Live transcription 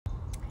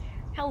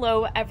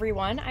Hello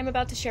everyone, I'm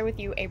about to share with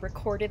you a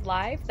recorded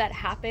live that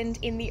happened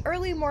in the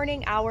early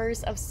morning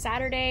hours of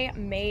Saturday,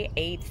 May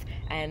 8th,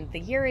 and the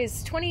year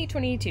is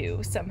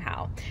 2022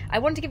 somehow. I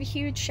wanted to give a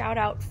huge shout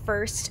out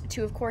first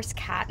to, of course,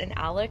 Kat and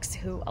Alex,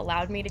 who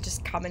allowed me to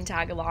just come and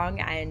tag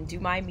along and do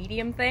my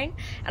medium thing.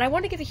 And I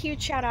want to give a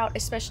huge shout out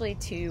especially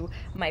to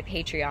my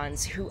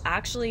Patreons, who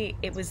actually,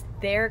 it was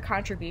their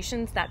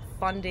contributions that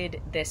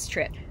funded this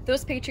trip.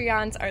 Those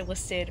Patreons are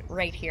listed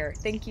right here.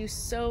 Thank you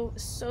so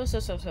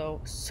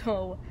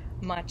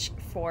much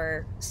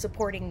for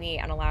supporting me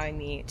and allowing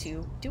me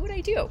to do what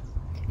I do.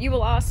 You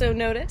will also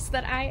notice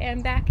that I am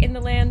back in the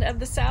land of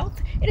the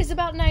South. It is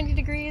about 90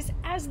 degrees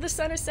as the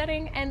sun is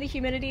setting and the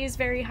humidity is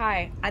very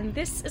high, and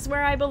this is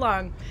where I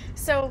belong.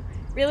 So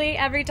really,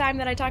 every time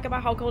that I talk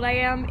about how cold I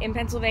am in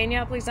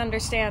Pennsylvania, please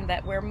understand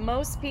that where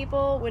most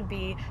people would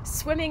be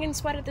swimming in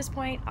sweat at this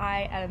point,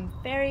 I am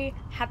very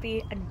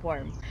happy and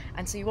warm.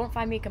 And so you won't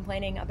find me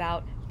complaining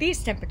about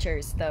these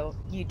temperatures, though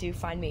you do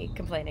find me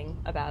complaining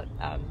about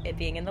it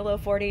being in the low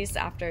 40s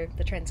after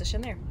the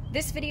transition there.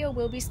 This video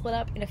will be split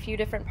up in a few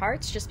different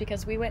parts just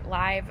because we went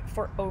live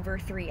for over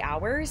 3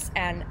 hours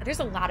and there's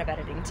a lot of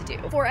editing to do.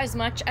 For as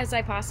much as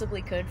I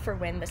possibly could for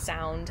when the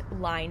sound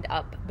lined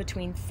up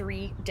between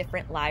 3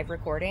 different live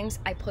recordings,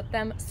 I put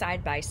them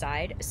side by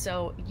side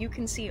so you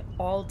can see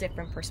all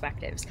different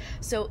perspectives.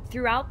 So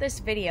throughout this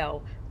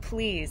video,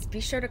 please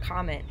be sure to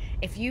comment.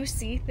 If you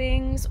see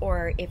things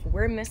or if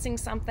we're missing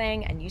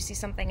something and you see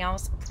something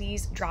else,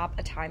 please drop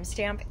a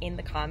timestamp in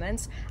the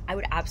comments. I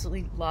would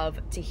absolutely love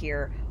to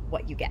hear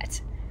what you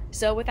get.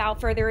 So without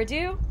further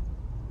ado,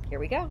 here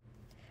we go.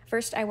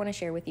 First, I want to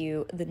share with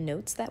you the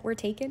notes that were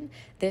taken.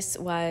 This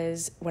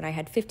was when I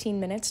had 15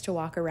 minutes to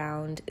walk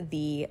around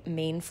the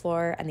main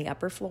floor and the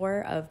upper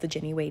floor of the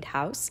Jennie Wade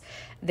house.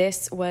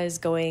 This was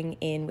going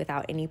in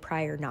without any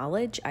prior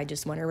knowledge. I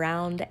just went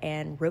around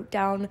and wrote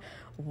down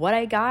what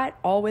I got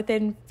all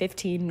within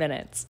 15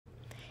 minutes.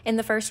 In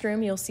the first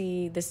room, you'll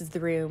see this is the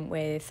room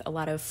with a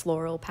lot of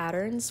floral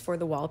patterns for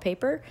the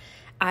wallpaper.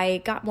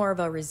 I got more of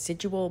a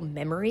residual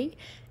memory,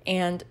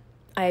 and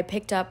I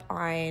picked up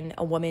on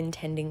a woman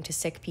tending to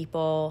sick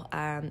people,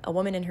 a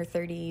woman in her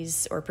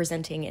 30s or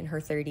presenting in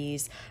her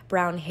 30s,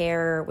 brown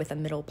hair with a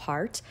middle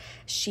part.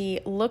 She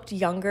looked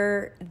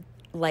younger,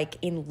 like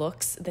in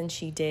looks, than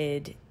she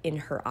did in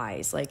her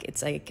eyes. Like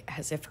it's like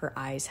as if her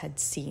eyes had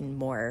seen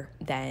more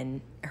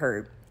than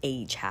her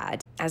age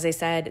had. As I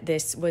said,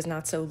 this was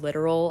not so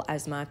literal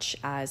as much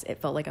as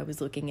it felt like I was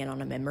looking in on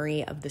a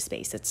memory of the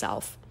space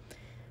itself.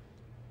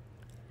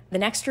 The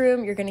next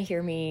room, you're going to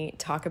hear me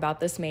talk about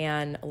this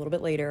man a little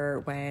bit later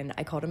when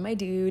I called him my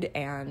dude,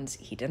 and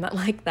he did not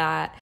like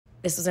that.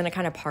 This was in a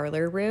kind of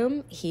parlor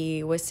room.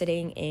 He was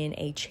sitting in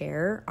a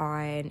chair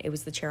it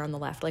was the chair on the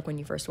left, like when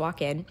you first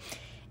walk in,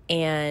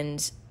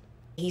 and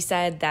he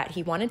said that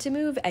he wanted to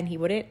move and he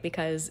wouldn't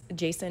because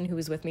Jason, who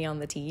was with me on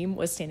the team,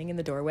 was standing in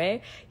the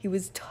doorway. He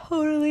was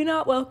totally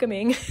not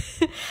welcoming.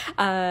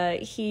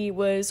 He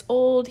was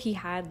old. He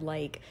had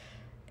like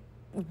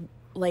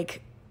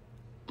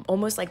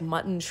almost like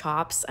mutton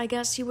chops, I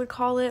guess you would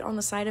call it, on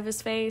the side of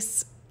his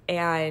face.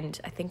 And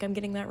I think I'm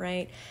getting that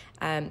right.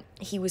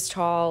 He was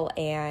tall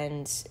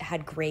and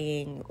had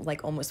graying,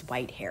 like almost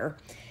white hair.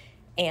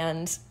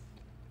 And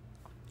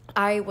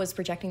I was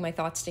projecting my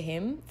thoughts to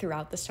him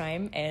throughout this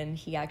time. And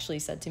he actually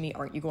said to me,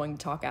 "Aren't you going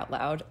to talk out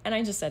loud?" And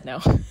I just said no.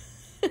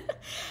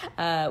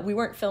 We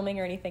weren't filming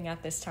or anything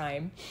at this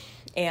time.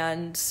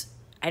 And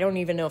I don't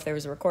even know if there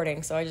was a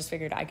recording. So I just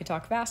figured I could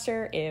talk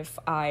faster if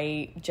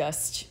I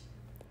just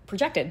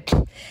projected.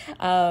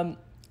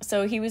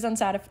 So he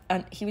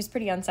was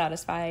pretty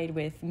unsatisfied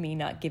with me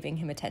not giving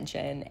him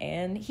attention,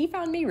 and he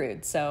found me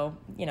rude. So,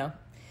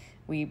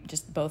 we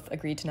just both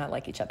agreed to not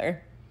like each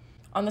other.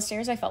 On the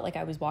stairs, I felt like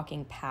I was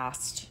walking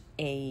past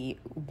a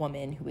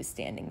woman who was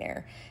standing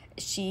there.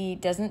 She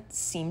doesn't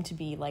seem to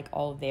be like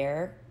all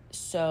there,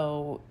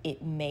 so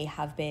it may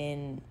have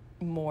been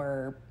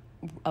more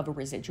of a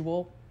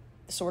residual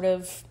sort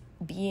of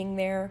being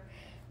there.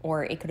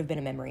 Or it could have been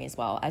a memory as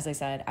well. As I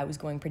said, I was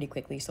going pretty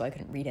quickly, so I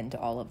couldn't read into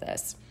all of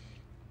this.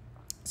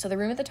 So the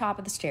room at the top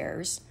of the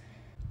stairs,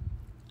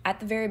 at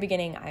the very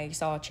beginning, I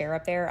saw a chair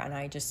up there, and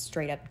I just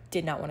straight up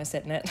did not want to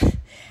sit in it.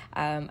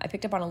 I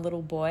picked up on a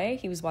little boy.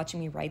 He was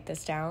watching me write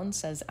this down,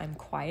 says I'm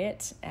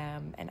quiet,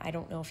 and I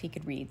don't know if he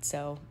could read,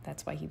 so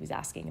that's why he was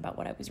asking about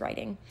what I was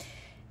writing.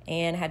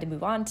 And I had to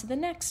move on to the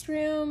next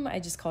room. I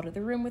just called it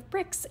the room with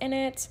bricks in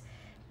it.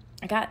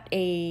 I got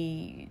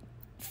a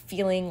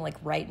feeling like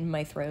right in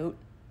my throat.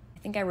 I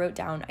think I wrote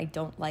down, I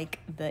don't like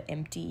the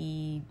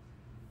empty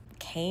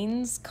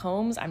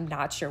combs. I'm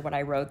not sure what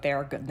I wrote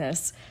there,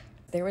 goodness.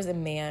 There was a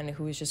man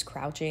who was just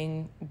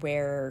crouching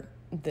where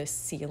the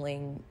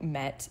ceiling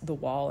met the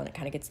wall, and it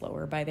kind of gets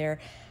lower by there.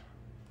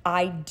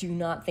 I do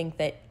not think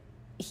that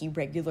he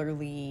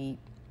regularly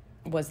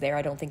was there.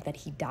 I don't think that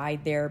he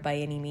died there by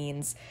any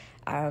means.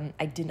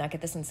 I did not get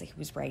the sense that he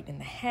was right in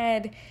the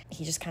head.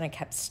 He just kind of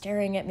kept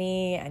staring at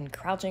me and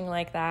crouching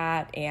like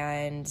that,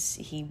 and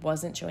he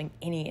wasn't showing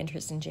any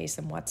interest in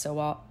Jason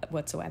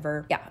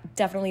whatsoever. Yeah,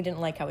 definitely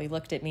didn't like how he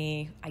looked at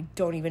me. I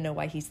don't even know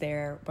why he's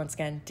there. Once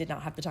again, did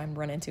not have the time to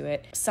run into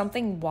it.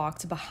 Something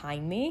walked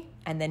behind me,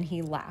 and then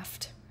he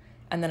left.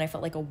 And then I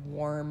felt like a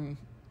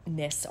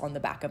warmness on the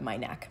back of my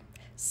neck.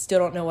 Still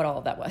don't know what all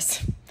of that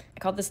was. I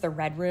called this the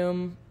Red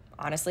Room.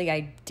 Honestly,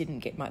 I didn't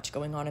get much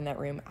going on in that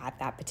room at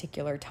that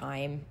particular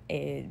time,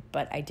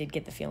 but I did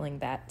get the feeling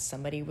that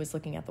somebody was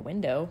looking out the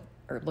window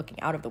or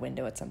looking out of the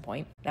window at some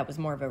point. That was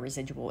more of a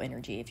residual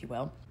energy, if you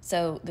will.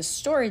 So the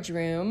storage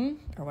room,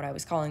 or what I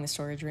was calling the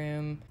storage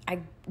room,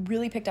 I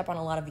really picked up on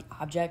a lot of the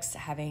objects,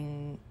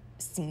 having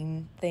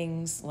seen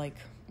things like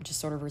just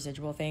sort of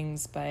residual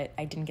things, but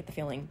I didn't get the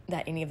feeling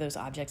that any of those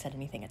objects had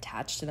anything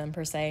attached to them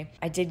per se.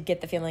 I did get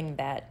the feeling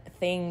that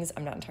things,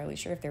 I'm not entirely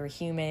sure if they were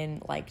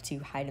human, like to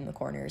hide in the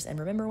corners. And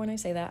remember, when I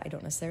say that, I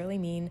don't necessarily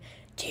mean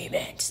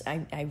demons.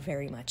 I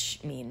very much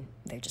mean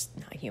they're just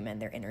not human,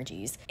 they're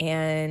energies.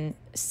 And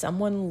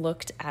someone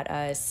looked at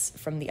us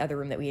from the other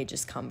room that we had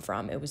just come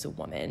from. It was a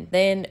woman.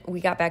 Then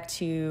we got back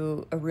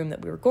to a room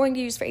that we were going to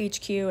use for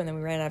HQ, and then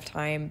we ran out of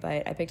time,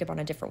 but I picked up on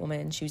a different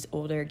woman. She was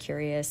older,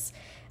 curious,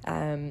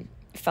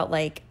 felt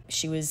like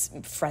she was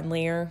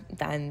friendlier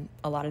than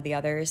a lot of the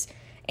others,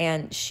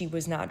 and she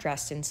was not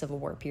dressed in Civil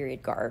War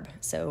period garb,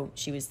 so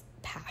she was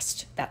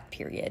past that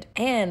period.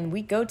 And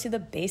we go to the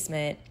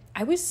basement.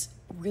 I was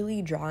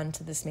really drawn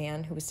to this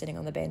man who was sitting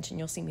on the bench, and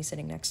you'll see me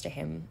sitting next to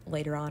him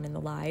later on in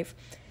the live.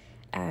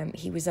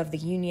 He was of the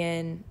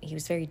Union. He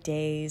was very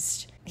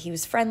dazed. He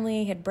was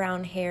friendly, he had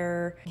brown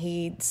hair.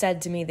 He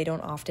said to me, they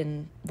don't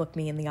often look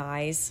me in the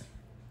eyes.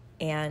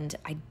 And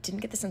I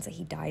didn't get the sense that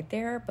he died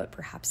there, but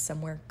perhaps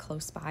somewhere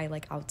close by,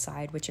 like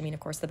outside, which, I mean, of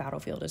course, the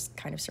battlefield is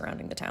kind of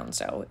surrounding the town,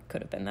 so it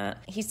could have been that.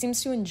 He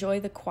seems to enjoy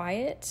the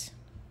quiet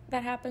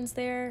that happens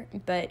there,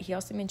 but he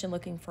also mentioned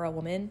looking for a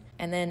woman.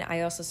 And then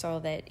I also saw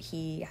that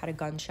he had a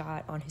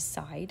gunshot on his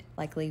side,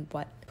 likely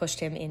what pushed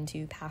him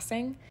into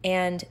passing.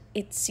 And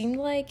it seemed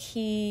like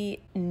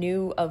he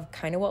knew of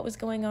kind of what was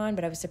going on,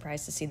 but I was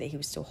surprised to see that he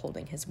was still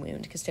holding his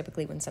wound, because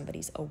typically when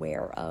somebody's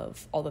aware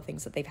of all the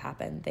things that they've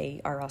happened, they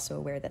are also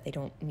aware that they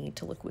don't need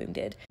to look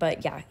wounded.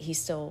 But yeah, he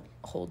still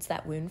holds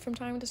that wound from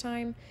time to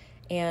time.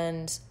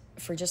 And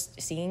for just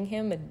seeing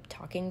him and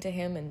talking to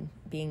him and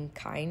being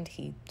kind,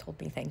 he told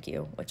me thank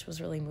you, which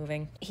was really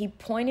moving. He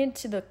pointed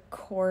to the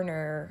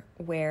corner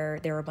where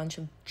there were a bunch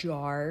of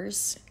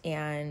jars,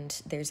 and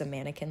there's a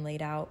mannequin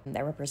laid out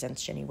that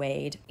represents Jennie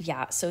Wade.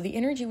 Yeah, so the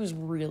energy was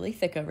really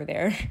thick over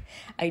there.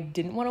 I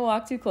didn't want to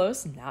walk too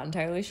close, not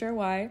entirely sure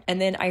why.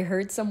 And then I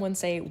heard someone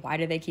say, why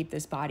do they keep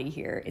this body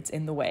here? It's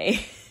in the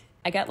way.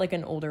 I got like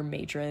an older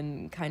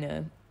matron kind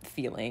of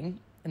feeling.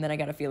 And then I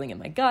got a feeling in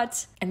my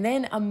gut. And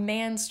then a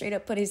man straight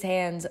up put his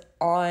hands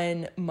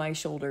on my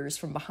shoulders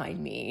from behind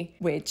me,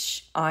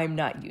 which I'm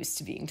not used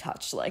to being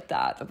touched like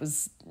that. That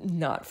was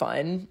not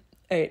fun.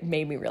 It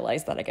made me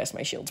realize that I guess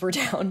my shields were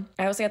down.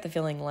 I also got the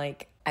feeling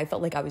like I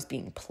felt like I was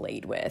being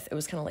played with. It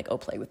was kind of like, oh,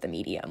 play with the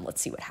medium. Let's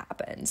see what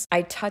happens.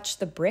 I touched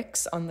the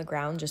bricks on the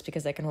ground just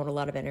because I can hold a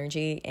lot of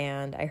energy.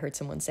 And I heard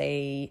someone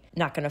say,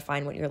 not going to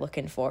find what you're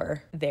looking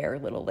for there,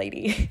 little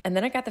lady. And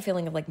then I got the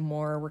feeling of like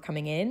more were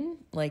coming in,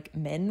 like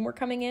men were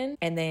coming in.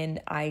 And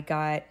then I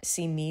got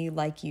see me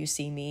like you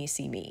see me,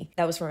 see me.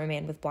 That was from a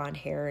man with blonde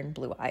hair and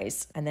blue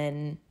eyes. And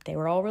then they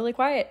were all really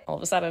quiet all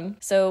of a sudden.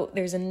 So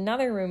there's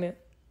another room,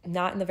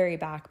 not in the very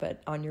back,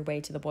 but on your way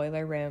to the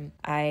boiler room.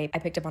 I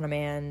picked up on a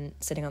man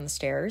sitting on the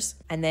stairs,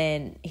 and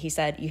then he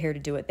said, you here to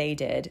do what they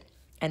did.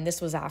 And this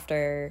was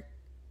after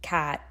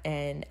Kat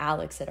and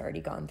Alex had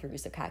already gone through,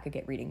 so Kat could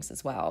get readings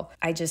as well.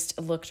 I just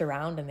looked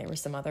around, and there were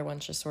some other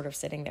ones just sort of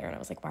sitting there, and I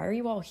was like, why are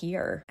you all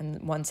here?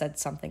 And one said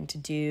something to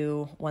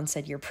do, one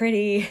said you're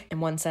pretty,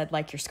 and one said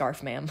like your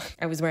scarf, ma'am.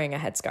 I was wearing a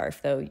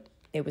headscarf, though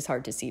it was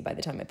hard to see by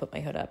the time I put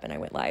my hood up and I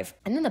went live.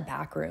 And then the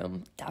back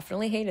room,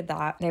 definitely hated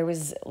that. There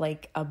was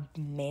like a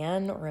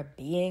man or a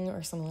being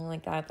or something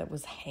like that that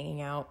was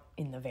hanging out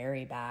in the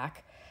very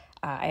back.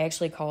 I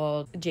actually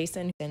called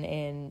Jason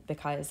in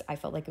because I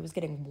felt like it was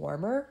getting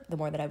warmer the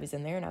more that I was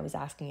in there, and I was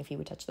asking if he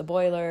would touch the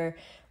boiler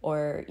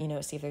or, you know,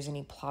 see if there's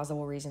any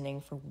plausible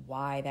reasoning for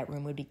why that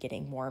room would be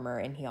getting warmer.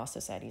 And he also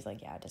said, he's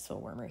like, yeah, it does feel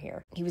warmer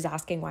here. He was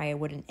asking why I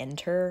wouldn't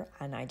enter,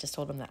 and I just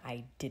told him that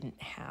I didn't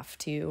have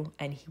to,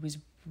 and he was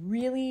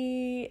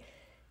really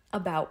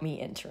about me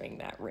entering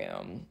that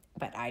room,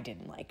 but I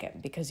didn't like him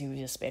because he was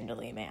a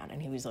spindly man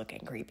and he was looking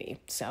creepy.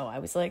 So I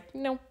was like,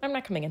 no, I'm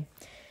not coming in.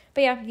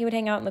 But yeah, he would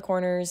hang out in the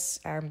corners,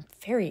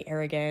 very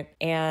arrogant,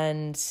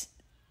 and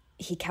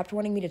he kept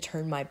wanting me to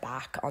turn my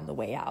back on the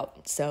way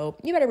out. So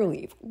you better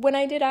believe, when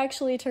I did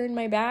actually turn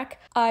my back,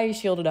 I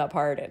shielded up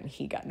hard and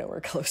he got nowhere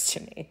close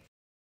to me.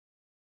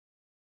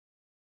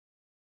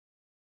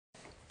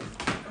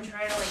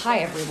 Hi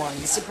everyone,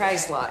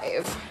 surprise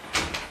live.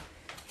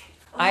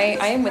 I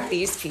am with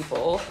these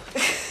people.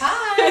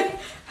 Hi.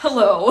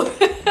 Hello.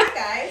 Hi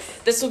guys.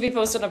 This will be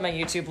posted on my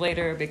YouTube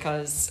later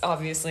because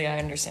obviously I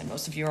understand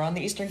most of you are on the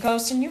Eastern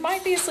Coast and you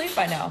might be asleep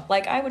by now.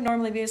 Like I would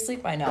normally be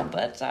asleep by now,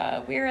 but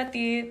we're at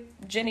the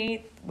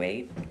Jennie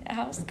Wade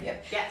house.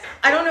 Yep. Yes.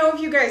 I don't know if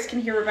you guys can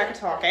hear Rebecca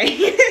talking.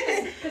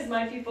 Because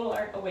my people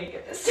aren't awake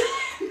at this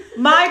time.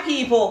 My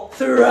people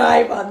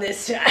thrive on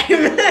this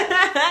time.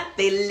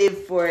 They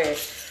live for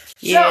it.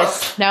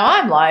 Yes. So, now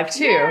I'm live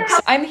too.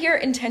 Yes. I'm here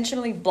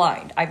intentionally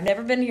blind. I've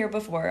never been here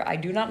before. I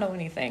do not know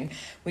anything.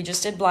 We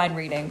just did blind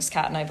readings,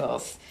 Kat and I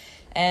both.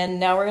 And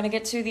now we're going to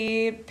get to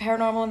the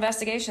paranormal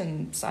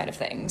investigation side of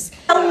things.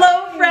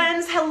 Hello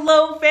friends,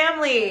 hello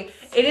family.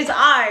 It is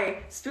I,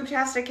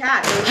 Spooktastic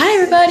Kat. Hi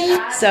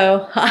everybody.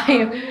 So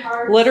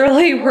I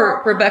literally,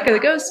 Rebekah the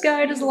Ghost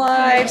Guide is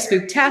live,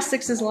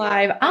 Spooktastics is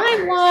live,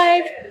 I'm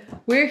live.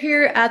 We're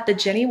here at the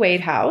Jennie Wade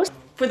house.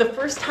 For the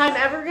first time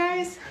ever,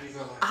 guys,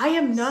 I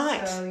am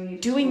not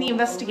doing the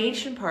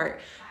investigation part.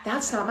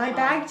 That's not my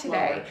bag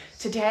today.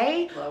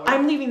 Today,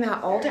 I'm leaving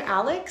that all to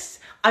Alex.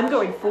 I'm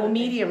going full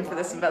medium for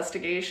this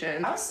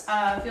investigation.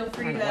 Feel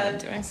free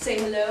to say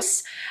hello.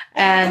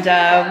 And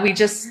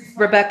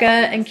Rebekah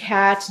and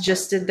Kat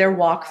just did their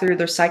walkthrough,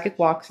 their psychic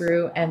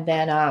walkthrough, and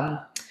then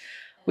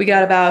we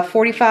got about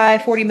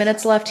 40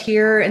 minutes left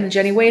here in the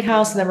Jennie Wade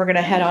house, and then we're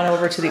gonna head on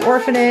over to the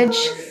orphanage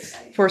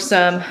for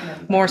some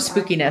more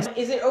spookiness.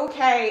 Is it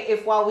okay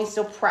if while we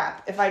still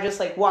prep, if I just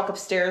like walk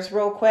upstairs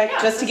real quick,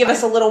 just to give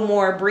us a little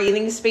more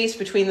breathing space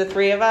between the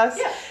three of us?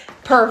 Yeah.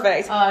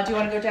 Perfect. Do you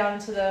want to go down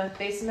into the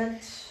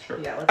basement? Sure.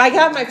 Yeah. I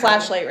got my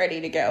flashlight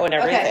ready to go and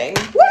everything.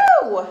 Okay.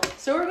 Woo!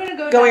 So we're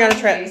gonna going on a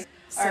trip.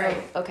 All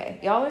right. Okay.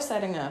 Y'all are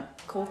setting up.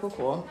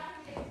 Cool.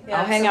 Yeah,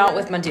 I'll hang out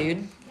with my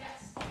dude.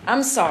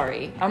 I'm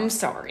sorry.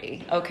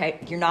 Okay,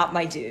 you're not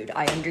my dude.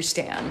 I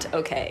understand.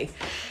 Okay.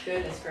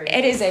 Goodness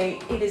gracious.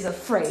 It is a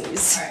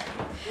phrase. All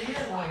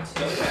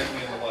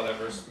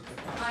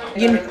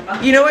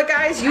right. You know what,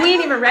 guys? You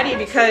ain't even ready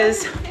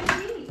because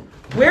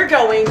we're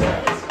going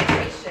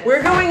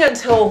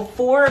until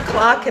 4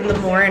 o'clock in the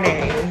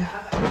morning.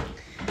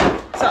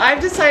 So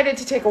I've decided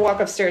to take a walk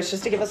upstairs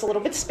just to give us a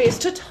little bit of space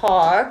to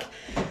talk.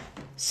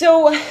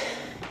 So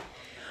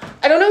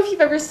I don't know if you've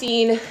ever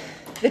seen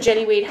the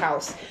Jennie Wade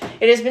house.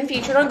 It has been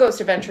featured on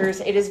Ghost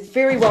Adventures. It is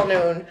very well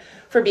known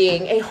for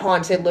being a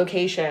haunted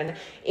location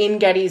in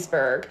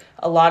Gettysburg.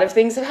 A lot of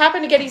things have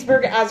happened to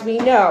Gettysburg, as we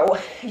know.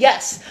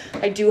 Yes,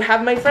 I do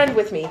have my friend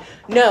with me.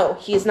 No,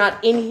 he is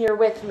not in here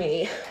with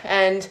me.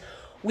 And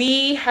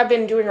we have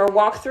been doing our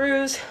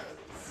walkthroughs,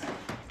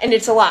 and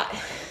it's a lot,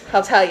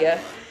 I'll tell you.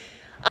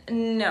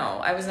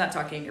 No, I was not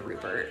talking to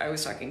Rupert. I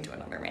was talking to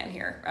another man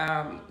here.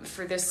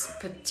 For this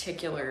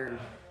particular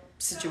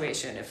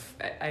situation, if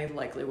I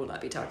likely will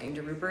not be talking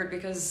to Rupert,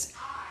 because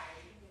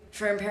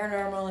for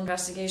paranormal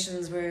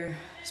investigations we're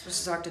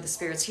supposed to talk to the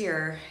spirits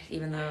here,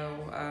 even though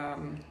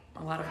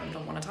a lot of them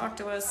don't want to talk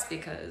to us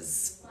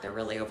because they're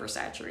really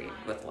oversaturated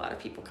with a lot of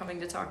people coming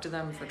to talk to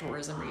them for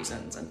tourism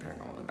reasons and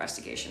paranormal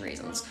investigation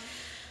reasons.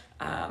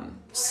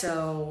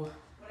 So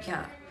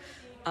yeah.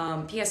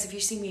 P.S. if you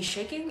see me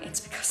shaking,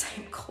 it's because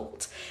I am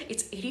cold.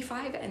 It's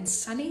 85 and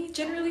sunny,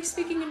 generally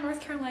speaking, in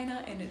North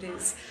Carolina, and it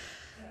is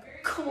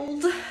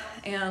cold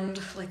and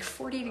like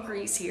 40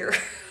 degrees here.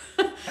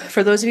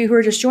 For those of you who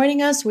are just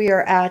joining us, we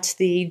are at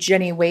the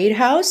Jennie Wade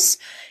house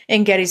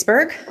in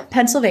Gettysburg,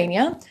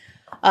 Pennsylvania.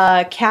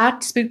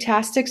 Kat,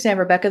 Spooktastics, and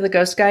Rebekah the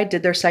Ghost Guide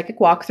did their psychic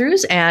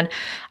walkthroughs, and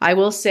I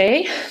will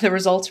say the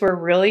results were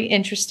really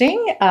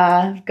interesting.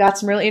 Got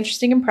some really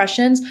interesting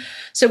impressions.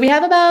 So we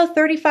have about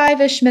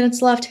 35-ish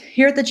minutes left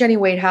here at the Jennie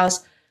Wade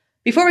house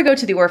before we go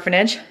to the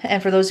orphanage.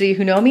 And for those of you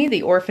who know me,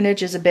 the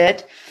orphanage is a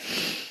bit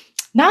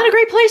not a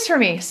great place for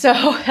me. So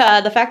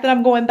the fact that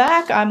I'm going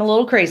back, I'm a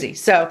little crazy.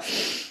 So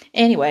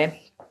anyway.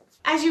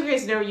 As you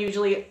guys know,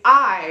 usually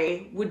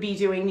I would be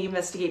doing the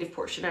investigative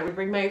portion. I would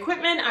bring my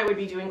equipment. I would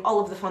be doing all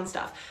of the fun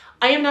stuff.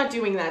 I am not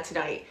doing that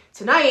tonight.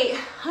 Tonight,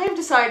 I have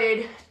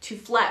decided to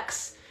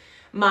flex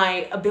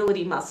my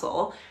ability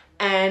muscle,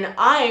 and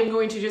I am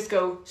going to just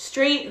go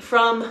straight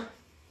from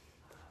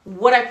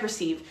what I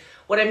perceive,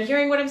 what I'm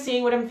hearing, what I'm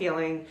seeing, what I'm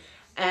feeling,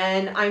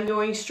 and I'm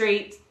going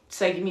straight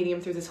psychic medium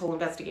through this whole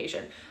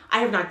investigation. I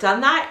have not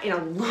done that in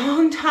a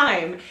long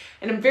time,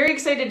 and I'm very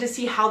excited to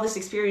see how this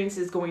experience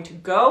is going to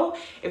go,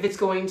 if it's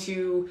going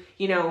to,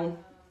 you know,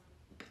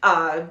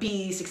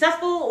 be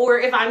successful, or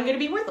if I'm going to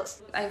be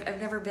worthless.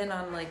 I've never been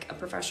on like a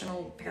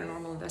professional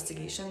paranormal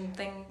investigation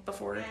thing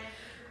before.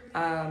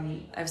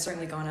 I've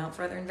certainly gone out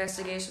for other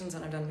investigations,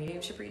 and I've done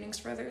mediumship readings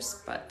for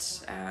others, but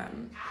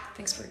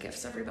thanks for the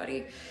gifts,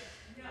 everybody.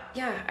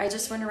 Yeah, I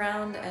just went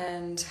around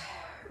and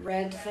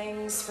read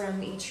things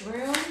from each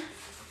room.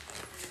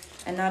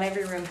 And not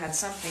every room had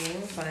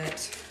something,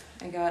 but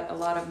I got a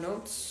lot of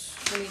notes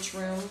from each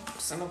room,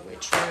 some of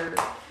which were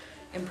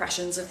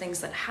impressions of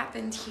things that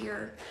happened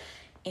here,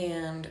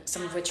 and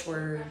some of which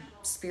were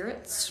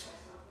spirits.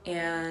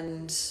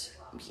 And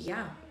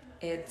yeah,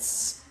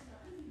 it's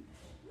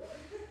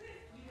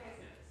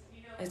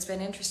been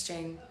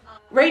interesting.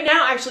 Right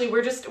now, actually,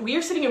 we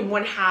are sitting in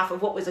one half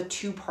of what was a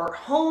 2-part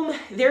home.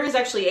 There is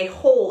actually a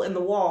hole hole in the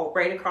wall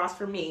right across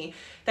from me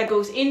that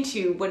goes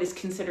into what is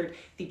considered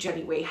the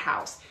Jennie Wade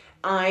house.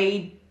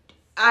 I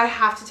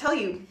have to tell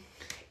you,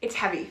 it's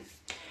heavy.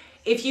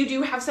 If you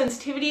do have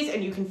sensitivities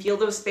and you can feel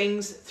those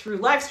things through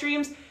live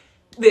streams,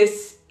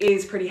 this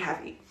is pretty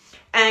heavy.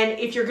 And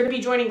if you're going to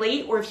be joining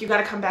late, or if you got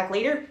to come back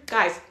later,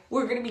 guys,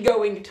 we're going to be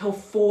going till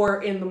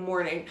 4 in the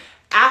morning.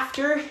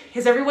 After,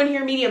 is everyone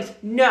here mediums?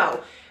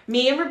 No.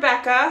 Me and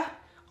Rebekah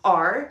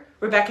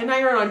and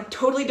I are on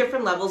totally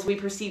different levels. We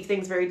perceive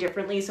things very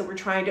differently, so we're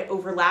trying to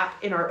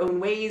overlap in our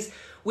own ways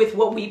with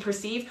what we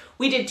perceive.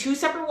 We did 2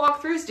 separate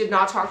walkthroughs, did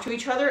not talk to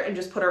each other, and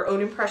just put our own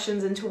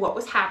impressions into what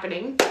was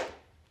happening.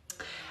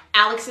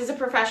 Alex is a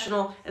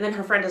professional, and then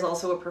her friend is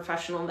also a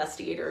professional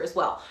investigator as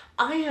well.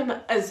 I'm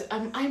not as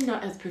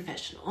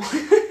professional.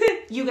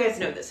 You guys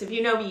know this. If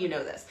you know me, you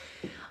know this.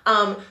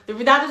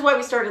 That is why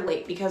we started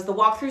late, because the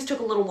walkthroughs took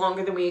a little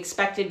longer than we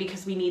expected,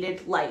 because we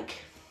needed,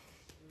 like,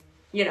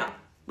 you know,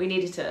 we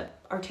needed to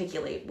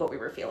articulate what we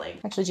were feeling.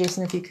 Actually,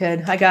 Jason, if you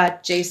could, I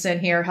got Jason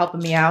here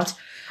helping me out.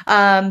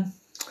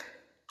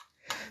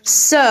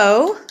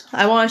 So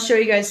I want to show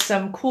you guys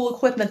some cool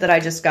equipment that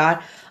I just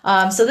got.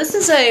 So this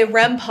is a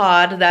REM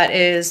pod that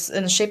is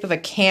in the shape of a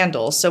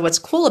candle. So what's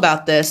cool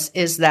about this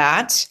is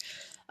that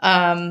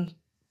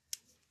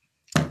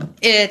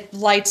it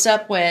lights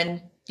up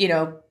when, you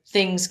know,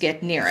 things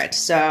get near it.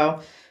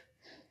 So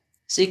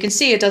you can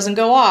see it doesn't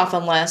go off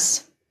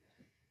unless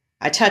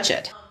I touch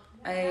it.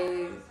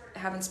 I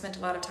haven't spent a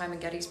lot of time in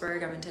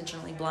Gettysburg. I'm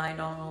intentionally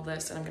blind on all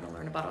this, and I'm going to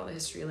learn about all the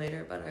history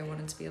later, but I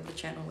wanted to be able to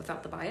channel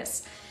without the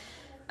bias.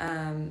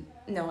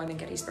 No, I'm in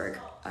Gettysburg.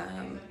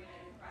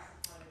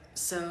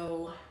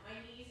 So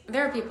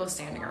there are people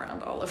standing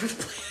around all over the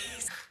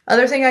place.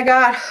 Other thing I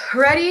got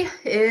ready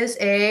is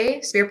a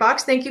spirit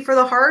box. Thank you for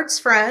the hearts,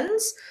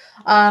 friends.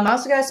 I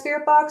also got a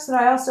spirit box, and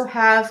I also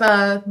have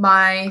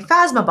my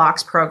Phasma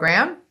box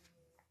program.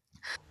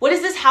 What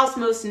is this house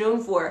most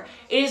known for?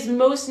 It is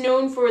most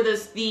known for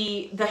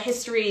the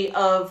history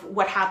of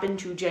what happened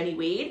to Jennie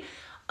Wade.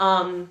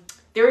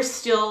 There are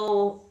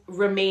still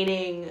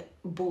remaining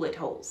bullet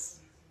holes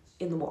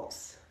in the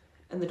walls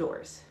and the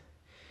doors.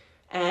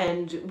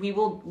 And we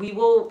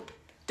will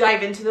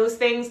dive into those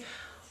things.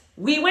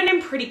 We went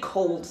in pretty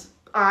cold.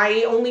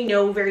 I only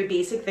know very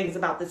basic things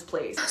about this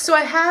place. So I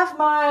have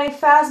my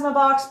Phasma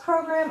box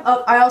program.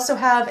 Oh, I also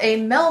have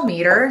a Mel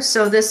meter.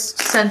 So this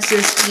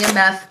senses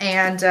EMF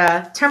and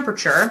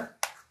temperature.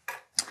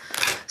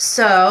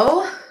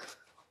 So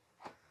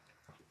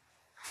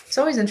it's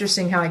always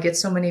interesting how I get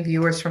so many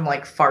viewers from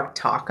like Fart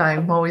Talk.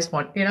 I'm always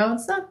want, you know,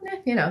 it's not,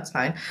 you know, it's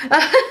fine.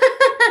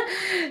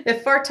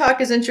 If Fart Talk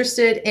is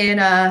interested in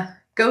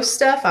ghost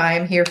stuff,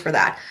 I'm here for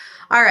that.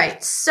 All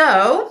right,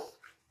 so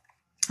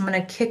I'm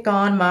gonna kick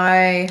on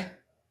my,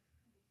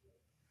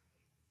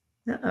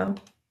 oh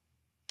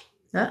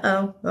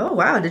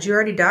wow, did you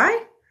already die?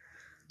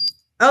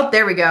 Oh,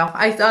 there we go.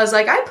 I was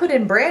like, I put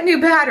in brand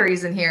new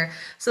batteries in here.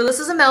 So this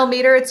is a Mel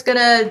meter. It's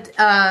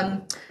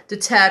gonna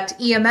detect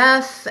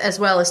EMF as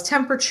well as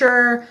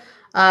temperature.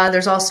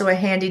 There's also a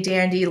handy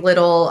dandy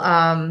little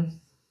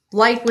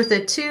light with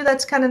it too.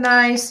 That's kind of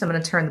nice. I'm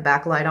gonna turn the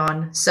backlight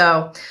on.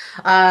 So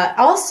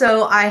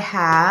also I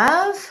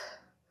have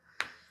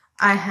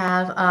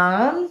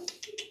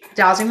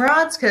dowsing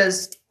rods,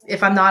 because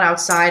if I'm not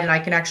outside and I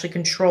can actually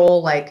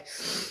control, like,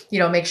 you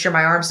know, make sure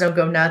my arms don't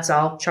go nuts,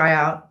 I'll try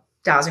out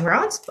dowsing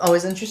rods.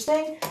 Always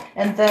interesting.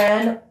 And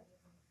then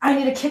I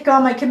need to kick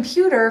on my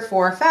computer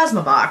for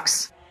Phasma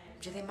box.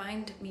 Do they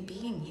mind me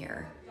being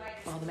here?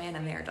 Well, the man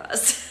in there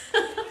does.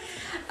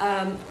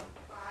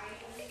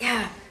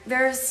 Yeah,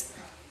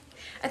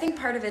 I think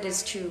part of it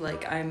is too,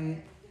 like,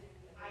 I'm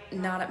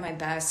not at my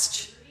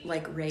best,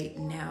 like, right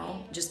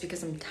now, just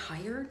because I'm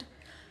tired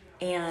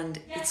and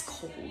it's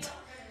cold.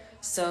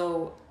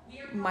 So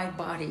my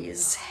body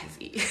is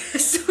heavy,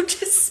 so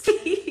to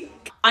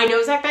speak. I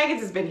know Zach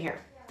Baggins has been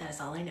here. That is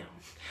all I know.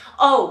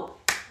 Oh,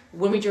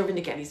 when we drove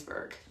into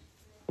Gettysburg,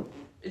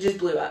 it just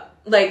blew up.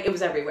 Like, it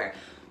was everywhere.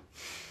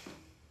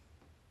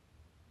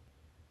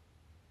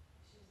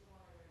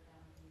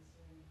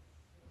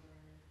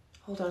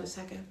 Hold on a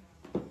second.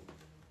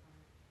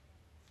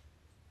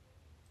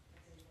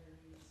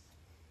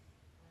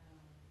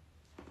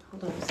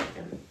 Hold on a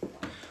second.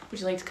 Would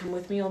you like to come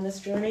with me on this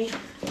journey?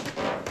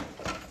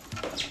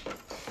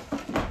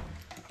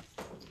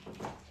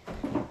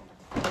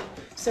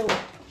 So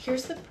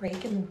here's the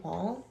break in the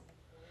wall,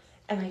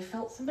 and I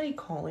felt somebody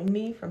calling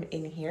me from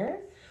in here.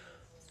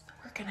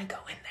 We're gonna go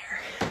in there.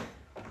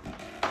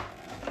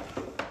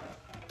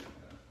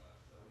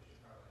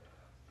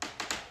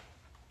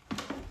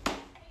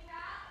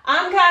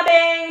 I'm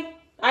coming.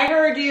 I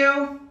heard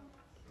you.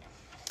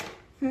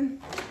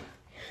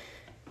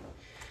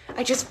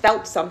 I just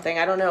felt something.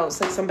 I don't know.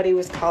 It's like somebody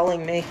was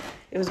calling me.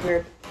 It was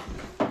weird.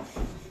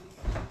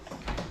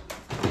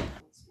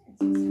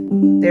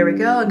 There we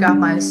go. I got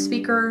my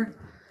speaker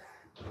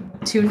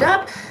tuned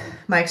up,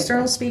 my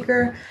external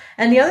speaker.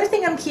 And the other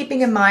thing I'm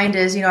keeping in mind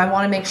is, you know, I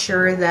want to make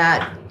sure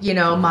that, you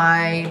know,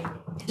 my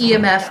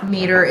EMF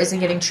meter isn't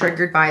getting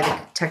triggered by the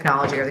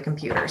technology or the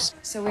computers.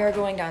 So we are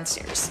going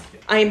downstairs.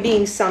 I am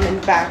being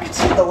summoned back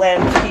to the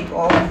land of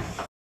people.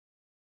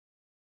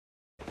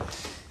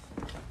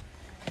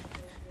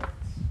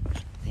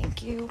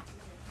 Thank you.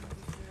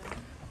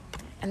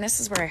 And this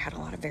is where I had a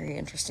lot of very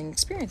interesting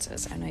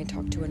experiences, and I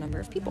talked to a number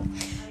of people.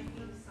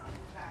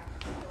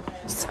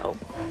 So,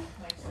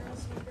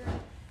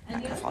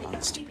 And the other thing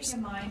to keep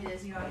in mind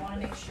is, I want to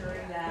make sure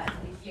that,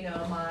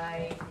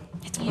 my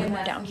it's warmer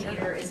EMF down here.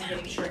 meter isn't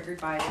getting triggered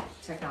by the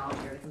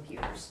technology or the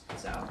computers.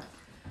 So,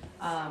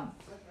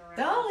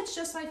 though it's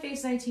just my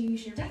face 19, you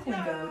should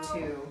definitely go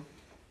to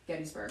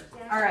Gettysburg.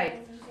 All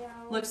right,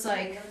 looks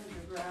like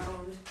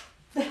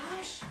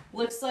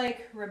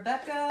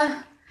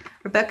Rebekah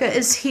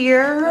is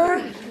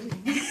here.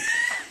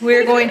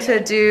 We're going to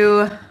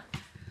do,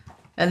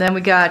 and then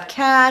we got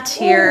Kat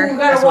here. Ooh,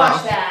 gotta as well.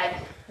 watch that.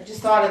 I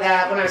just thought of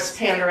that when I was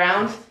panning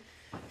around.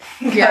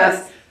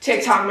 Yes.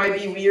 TikTok might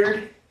be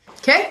weird.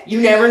 Okay. You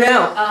never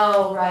know.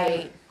 Oh,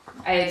 right.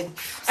 I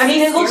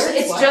mean,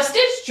 it's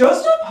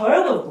just a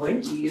pile of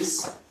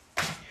blinkies.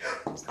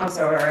 I'm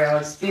sorry,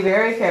 Alex. Be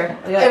very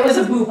careful. It was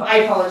a boop. I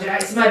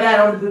apologize. My bad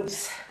on the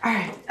boops. All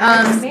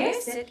right. May I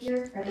sit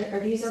here? Are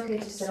these okay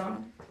to sit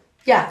on?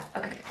 Yeah.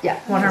 Okay. Yeah.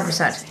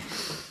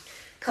 100%.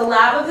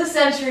 Collab of the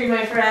century,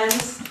 my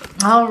friends.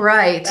 All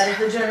right. That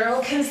is the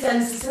general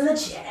consensus in the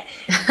chat.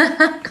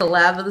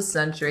 Collab of the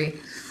century.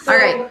 So, All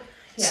right.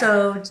 yeah.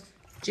 So,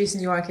 Jason,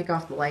 do you want to kick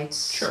off the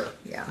lights? Sure.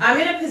 Yeah. I'm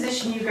going to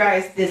position you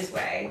guys this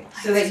way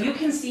so that you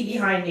can see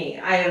behind me.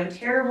 I am a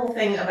terrible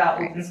thing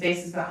about open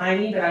spaces behind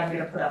me, but I'm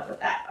going to put up with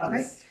that.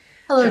 Right.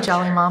 Hello, Sure,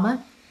 Jolly sure.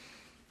 Mama.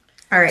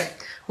 All right.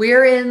 We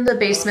are in the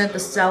basement, the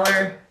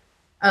cellar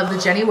of the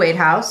Jennie Wade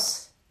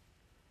house.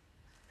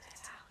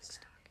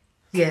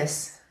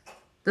 Yes.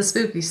 The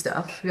spooky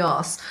stuff.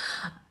 Yes.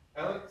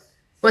 Alex?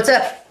 What's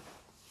up?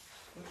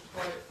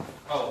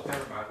 Oh,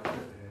 never mind.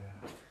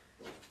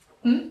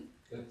 Hmm?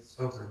 It's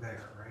over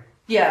there, right?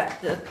 Yeah.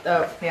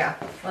 Yeah.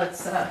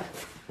 Let's,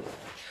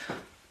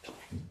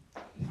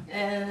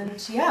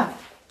 and yeah.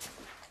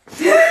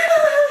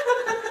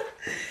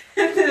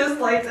 This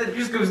lights, it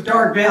just goes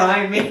dark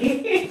behind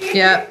me.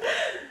 Yep.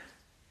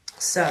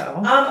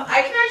 So.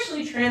 I can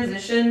actually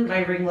transition my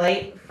ring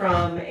light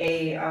from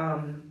a,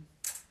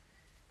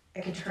 I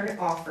can turn it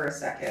off for a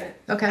second.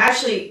 Okay.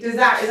 Actually, is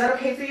that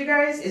okay for you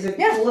guys? Is it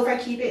Yeah. cool if I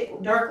keep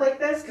it dark like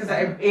this? Because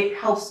it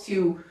helps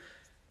to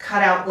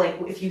cut out, like,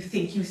 if you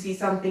think you see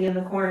something in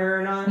the corner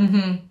or not.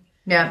 Mm-hmm.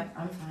 Yeah.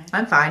 I'm fine.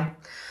 I'm fine.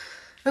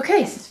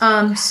 Okay.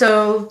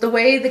 So the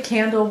way the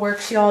candle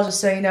works, y'all, just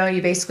so you know,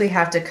 you basically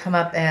have to come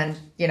up and,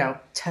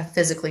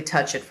 physically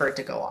touch it for it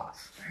to go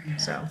off.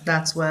 So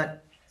that's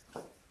what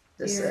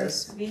this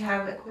is. We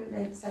have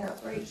equipment set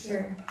up right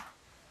here.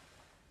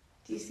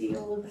 Do you see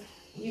all of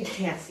You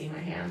can't see my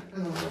hand. I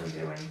don't know what I'm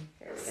doing.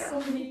 There we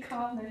go. So many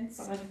comments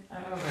on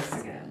this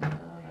again.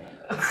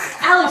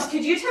 Alex,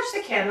 could you touch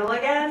the candle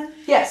again?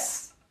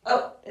 Yes.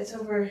 Oh, it's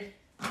over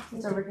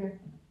here.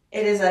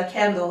 It is a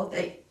candle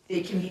that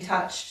it can be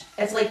touched.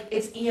 It's like,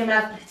 it's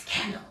EMF, but it's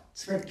candle.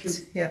 It's very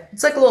cute. Yeah.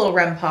 It's like a little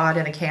REM pod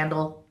and a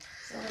candle.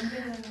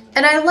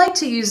 And I like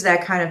to use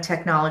that kind of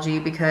technology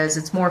because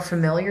it's more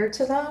familiar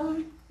to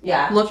them.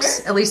 Yeah. Looks,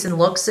 sure. at least in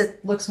looks,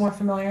 it looks more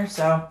familiar.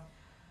 So,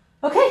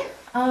 okay.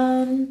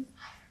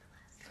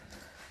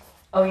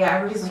 Oh yeah,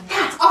 everybody's like,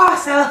 that's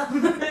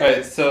awesome!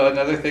 Alright, so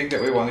another thing that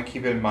we want to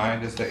keep in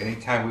mind is that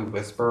anytime we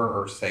whisper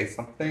or say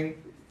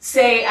something,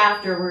 Say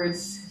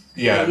afterwards.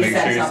 yeah, that you make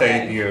said sure you say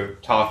something. you're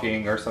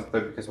talking or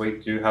something because we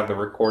do have the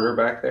recorder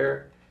back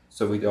there,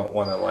 so we don't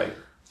want to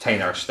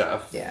taint our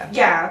stuff. Yeah.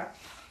 Yeah.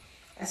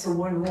 That's the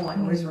one rule I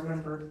always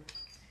remember.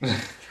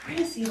 Trying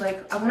to see, I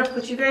want to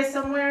put you guys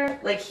somewhere,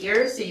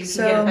 here, so you can get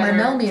So a my better...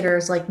 millimeter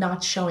is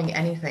not showing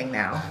anything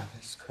now.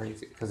 It's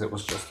crazy because it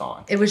was just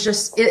on. It was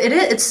just,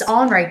 it's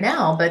on right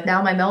now, but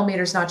now my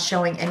millimeter's not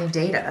showing any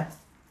data.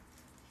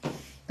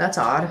 That's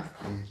odd.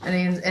 I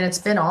mean, and it's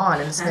been on,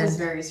 and it's That is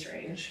been, very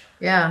strange.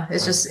 yeah,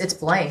 it's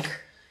blank.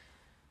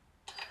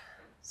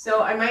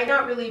 So I might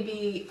not really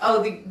be...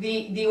 Oh,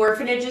 the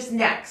orphanage is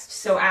next.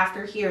 So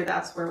after here,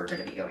 that's where we're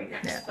going to be going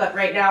next. Yeah. But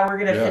right now, we're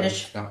going to Yeah,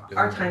 finish it's not doing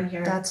our it. time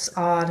here. That's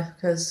odd,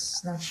 because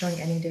it's not showing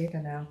any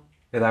data now.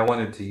 And I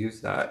wanted to use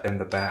that in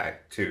the bag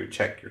to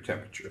check your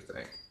temperature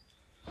thing.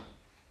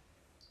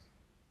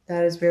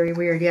 That is very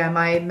weird. Yeah,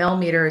 my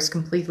millimeter is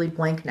completely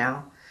blank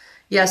now.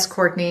 Yes,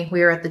 Courtney,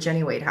 we are at the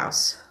Jennie Wade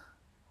house.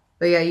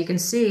 But yeah, you can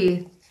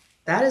see,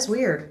 that is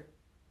weird.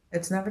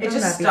 It's never done It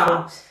just that before.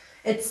 stopped.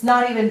 It's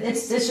not even,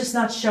 it's just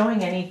not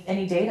showing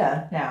any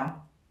data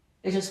now.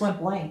 It just went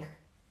blank.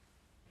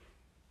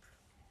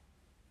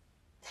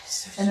 That's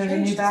so And there's a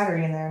strange. new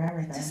battery in there and It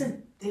everything.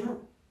 doesn't... They don't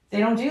They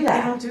don't do do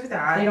that.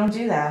 that. They don't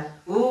do that.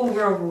 Ooh,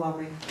 we're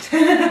overwhelming.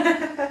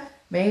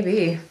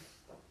 Maybe.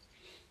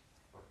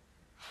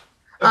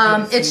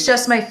 Okay, It's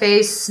just my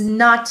face,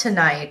 not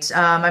tonight.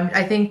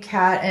 I think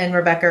Kat and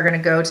Rebekah are going to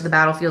go to the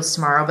battlefields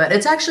tomorrow, but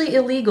it's actually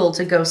illegal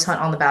to ghost hunt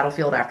on the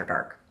battlefield after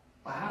dark.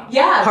 Wow.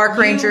 Yeah, Park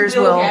rangers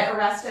will get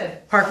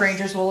arrested. Park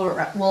rangers will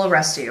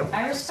arrest you.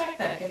 I respect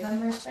that. Give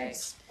them their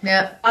space.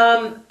 Yeah.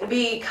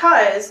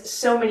 Because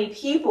so many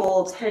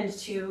people tend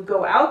to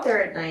go out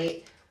there at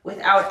night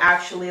without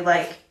actually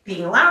like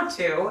being allowed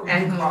to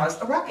and cause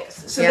a ruckus.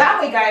 So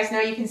that way, guys, now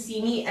you can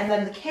see me, and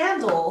then the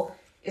candle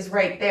is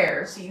right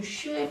there, so you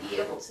should be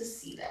able to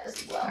see that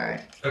as well. All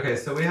right. Okay,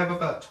 so we have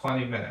about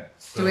 20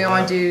 minutes. So Do we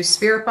want to do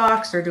Spirit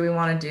Box or do we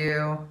want to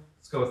do...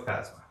 Let's go with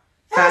Phasma.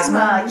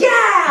 Phasma!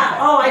 Yeah!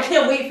 Oh, I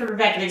can't wait for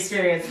Rebecca to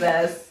experience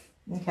this.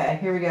 Okay,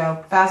 here we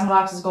go. Phasma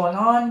Box is going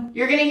on.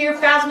 You're gonna hear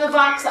Phasma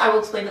Box. I will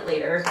explain it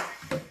later. I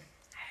don't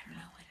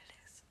know what it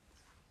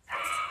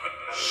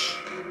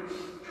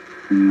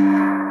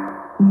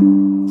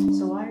is.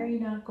 So why are you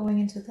not going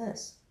into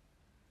this?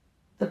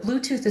 The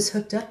Bluetooth is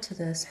hooked up to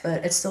this,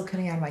 but it's still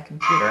coming out of my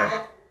computer.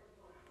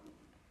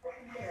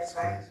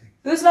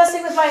 Who's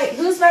messing with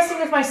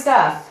my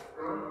stuff?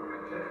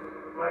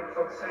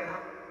 Michael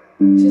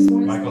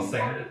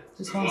Sand.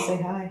 Just want to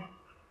say hi.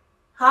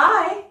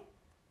 Hi.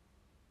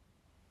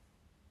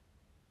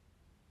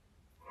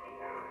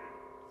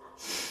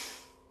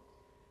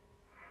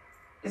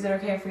 Is it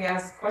okay if we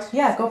ask questions?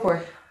 Yeah, go for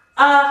it.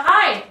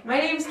 Hi. My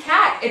name's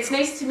Kat. It's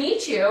nice to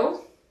meet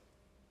you.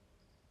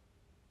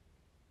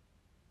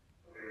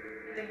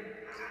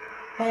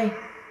 Hey.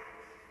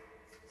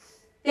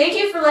 Thank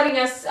you for letting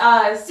us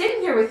sit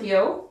in here with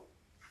you.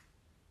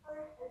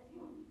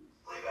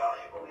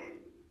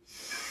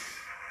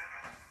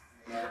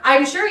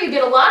 I'm sure you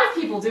get a lot of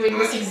people doing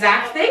this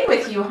exact thing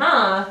with you,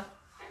 huh?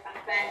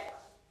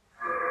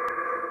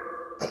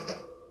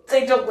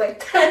 I don't like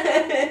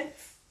that.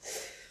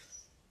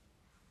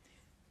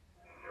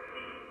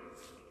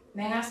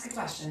 May I ask a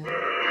question? Do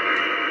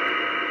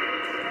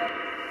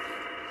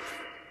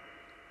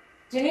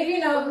any of you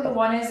know who the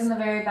one is in the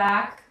very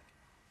back?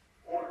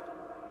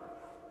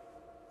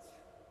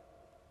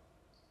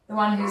 The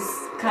one who's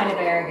kind of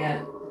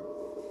arrogant.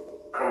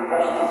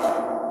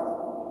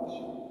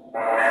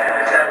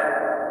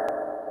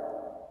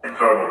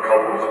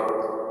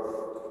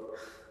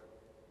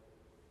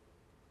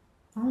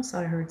 I almost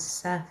thought I heard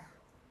Seth.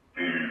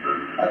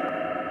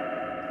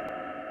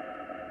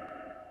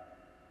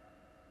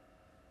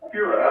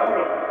 You're out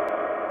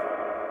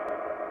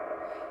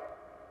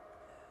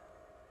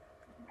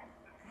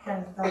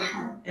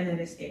of And it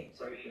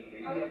escaped.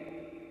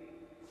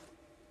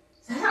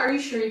 Are you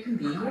sure you can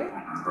be here?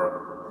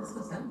 That's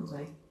what that looks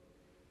like.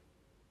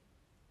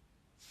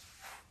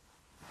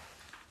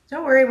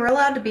 Don't worry, we're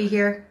allowed to be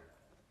here.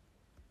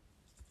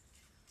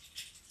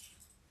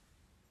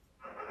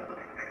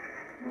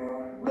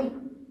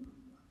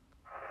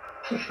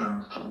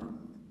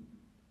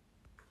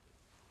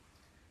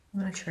 I'm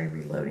going to try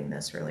reloading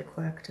this really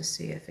quick to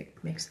see if it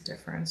makes a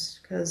difference,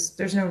 because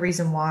there's no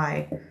reason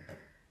why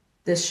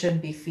this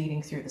shouldn't be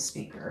feeding through the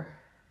speaker.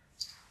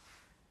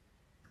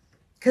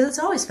 Because it's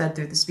always fed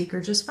through the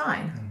speaker just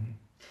fine. Mm-hmm.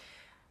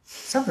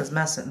 Something's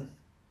messing.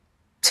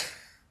 All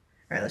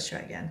right, let's try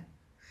again.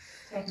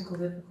 Technical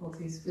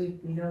difficulties, we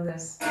know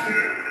this.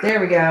 There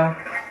we go.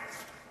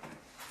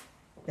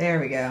 There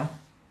we go.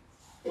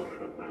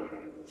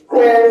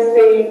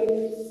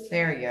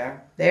 There you go.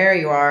 There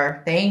you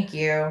are. Thank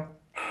you.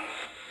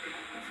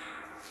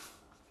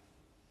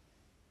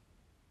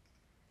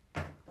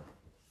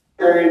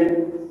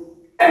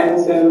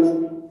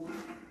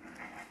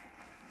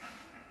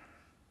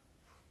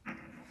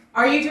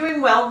 Are you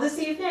doing well this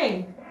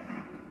evening?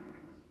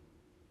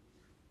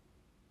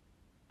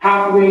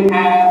 How we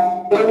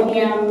have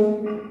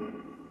sodium.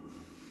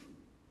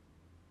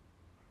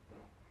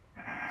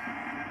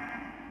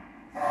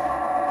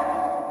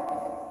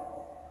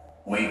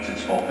 weight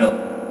is fulfilled.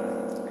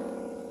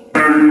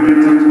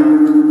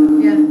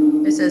 Yeah,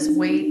 it says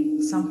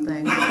wait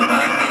something.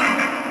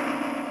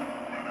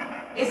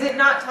 Is it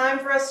not time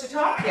for us to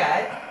talk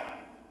yet?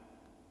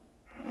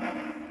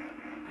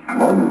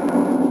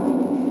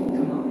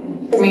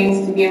 It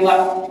means to be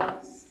left.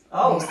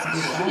 Oh,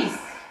 jeez.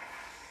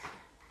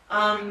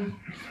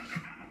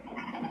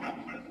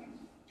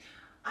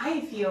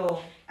 I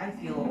feel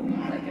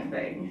like a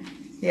thing.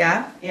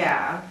 Yeah?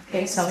 Yeah.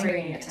 Thanks Tell for me.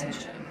 bringing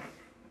attention.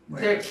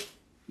 There,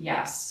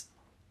 Yes.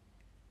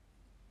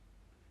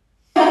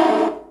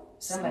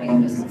 Somebody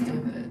who doesn't feel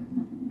good.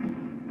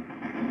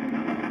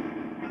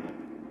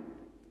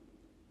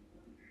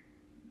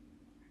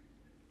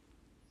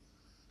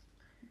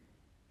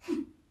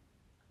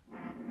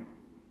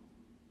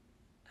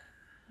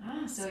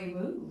 So he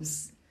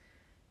moves.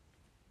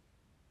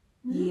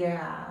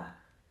 yeah.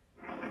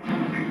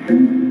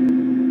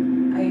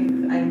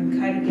 I'm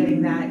kind of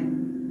getting that.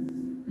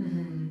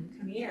 Mm-hmm.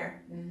 Come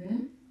here.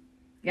 Mm-hmm.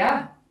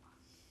 Yeah.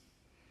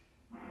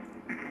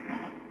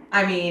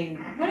 I mean,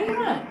 What do you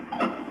want?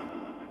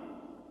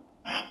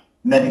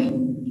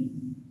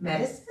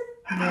 medicine?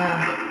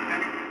 Yeah.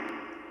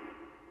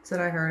 That's what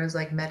I heard. It was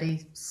like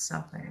Medi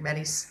something.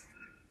 Medis.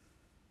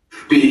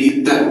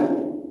 Feed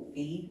them.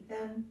 Feed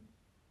them?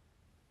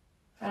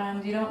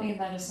 You don't need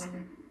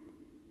medicine.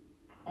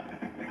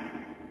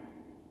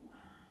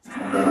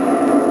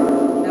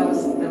 That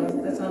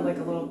was That sounded like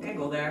a little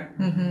giggle there.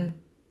 Mm-hmm.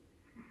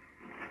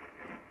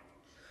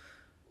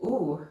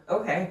 Ooh,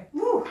 okay.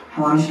 Ooh.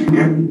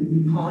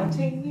 Haunting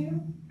Haunting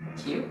you?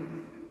 Cute.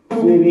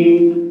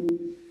 you.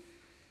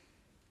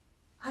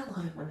 I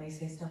love it when they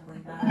say stuff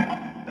like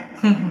that.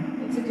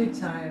 It's a good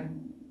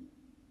time.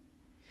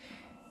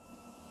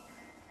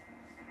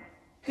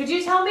 Could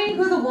you tell me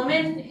who the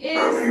woman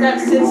is that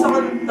sits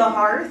on the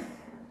hearth?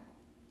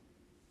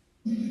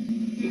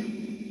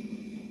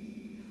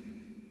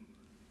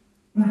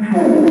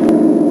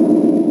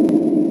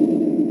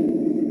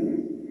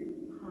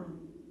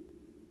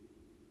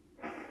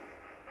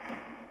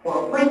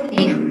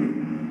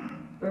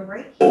 We're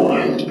right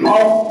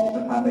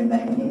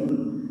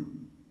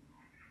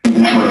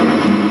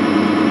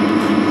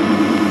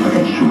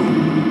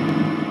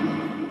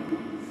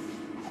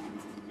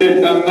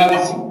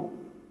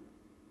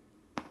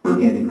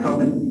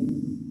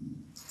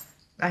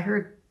I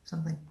heard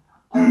something.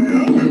 Oh,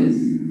 there it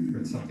is.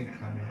 Heard something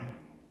coming.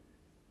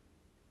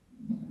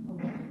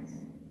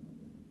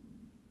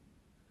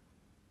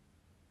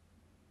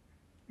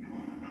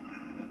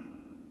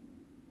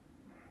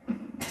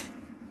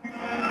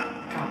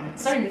 God,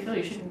 it's starting to feel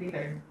you shouldn't be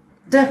there.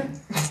 Duh.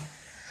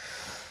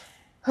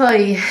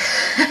 Hi.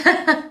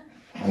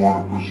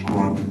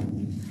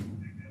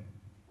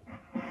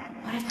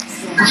 What did I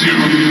say?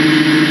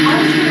 I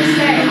was gonna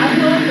say,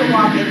 I'm willing to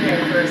walk in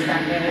there for a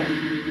second.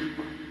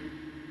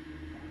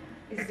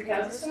 Is it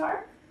because it's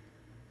dark?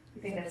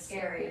 You think that's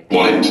scary?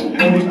 Alright,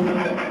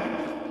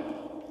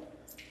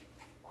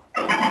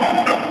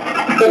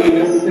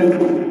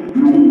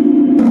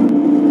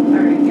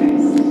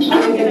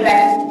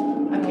 guys.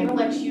 I'm gonna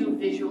let you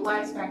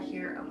visualize back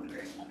here. I'm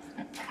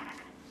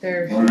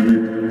very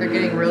They're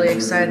getting really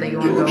excited that you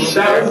want to go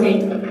over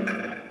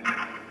there.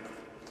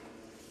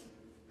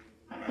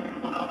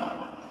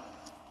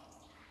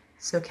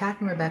 So Kat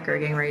and Rebecca are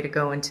getting ready to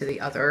go into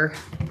the other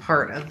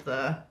part of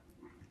the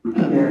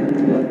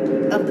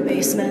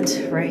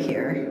basement right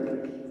here.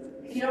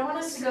 If you don't want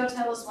us to go,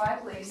 tell us why,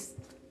 please.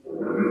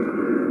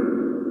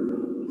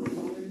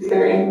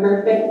 They're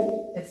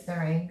imperfect. It's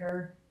their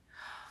anger.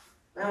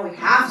 No, we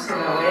have to go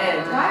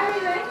in. Why are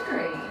you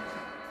angry?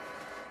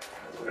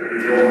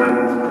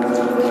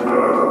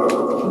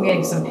 I'm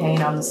getting some pain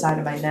on the side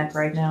of my neck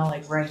right now,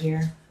 like right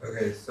here.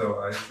 Okay, so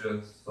I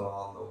just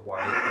saw the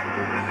white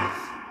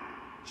underneath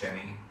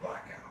Jennie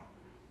blackout.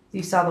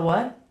 You saw the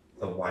what?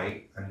 The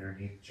white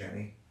underneath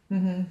Jennie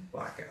Mm-hmm.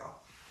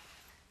 blackout.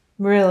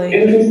 Really?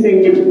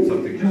 Interesting.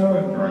 Something just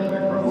went directly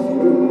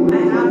across. I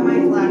have my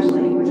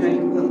flashlight, which I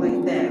can put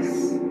like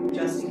this,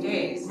 just in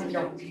case.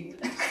 Don't do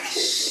that.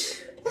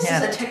 This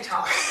Yeah. is a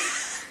TikTok.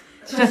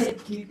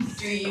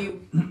 Do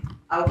you?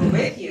 I'll be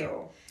with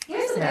you.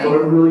 Here's the Yeah. thing.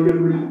 Really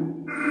good read.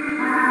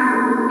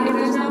 If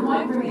there's no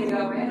point for me to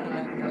go in, I'm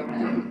not gonna go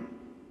in.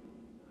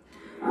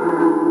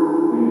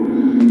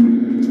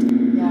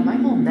 Yeah, my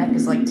whole neck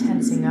is like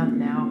tensing up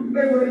now.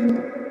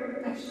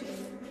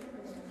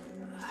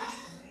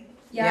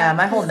 Yeah,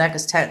 my whole neck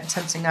is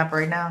tensing up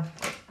right now.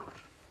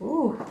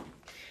 Ooh.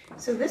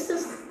 So this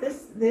is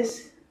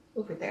this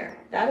over there.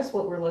 That is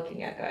what we're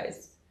looking at,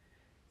 guys.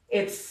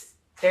 There's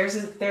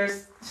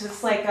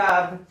just like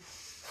are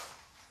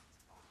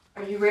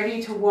you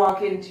ready to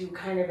walk into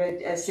kind of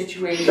a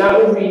situation? That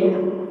would be.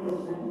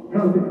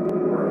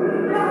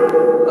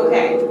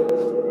 Okay.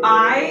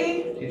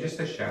 Did you just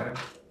say shadow?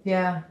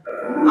 Yeah.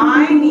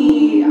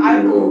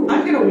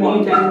 I'm gonna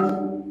walk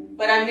in,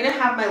 but I'm gonna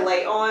have my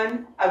light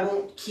on. I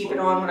won't keep it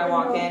on when I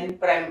walk in,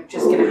 but I'm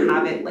just gonna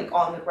have it like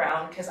on the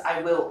ground because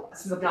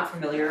since I'm not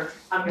familiar,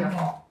 I'm gonna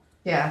fall.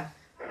 Yeah.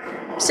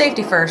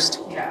 Safety first.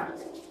 Yeah.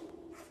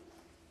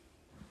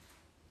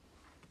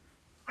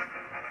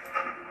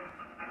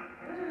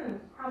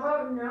 How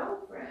about no,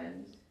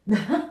 friend?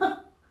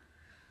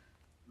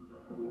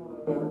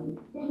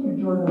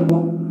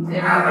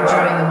 Yeah,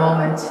 enjoying the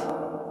moment.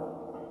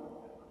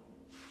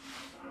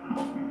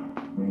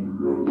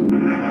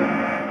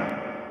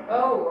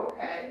 Oh,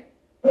 okay.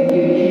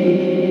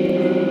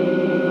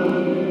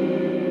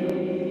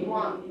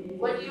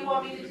 What do you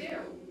want me to do?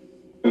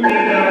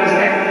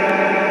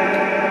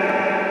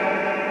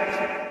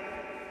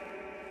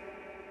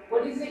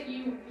 What is it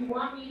you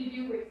want me to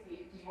do with you?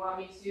 Do you want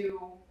me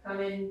to come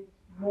in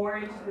more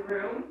into the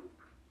room?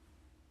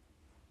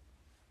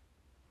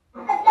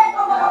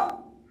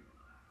 Oh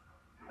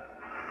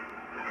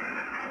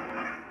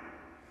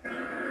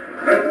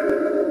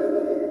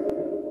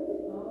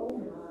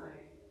my.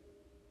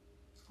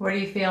 What are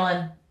you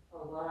feeling? A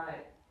lot.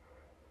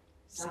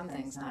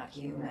 Something's not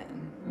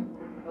human.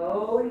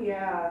 Oh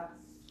yeah.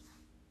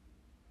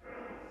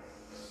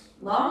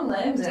 Long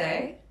limbs,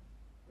 eh?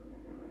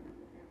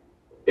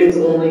 It's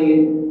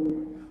only.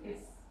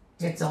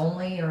 It's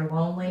only or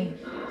lonely.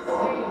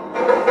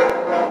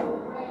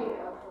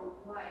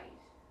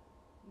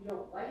 You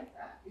don't like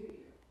that, do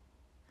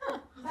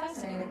you?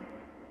 Fascinating.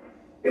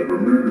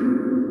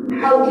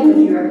 How deep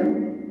would you reckon?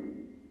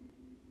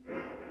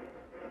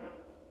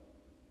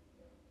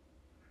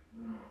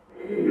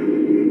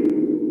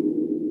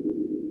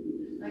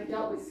 I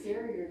dealt with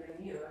scarier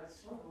than you.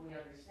 That's totally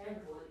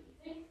understandable that you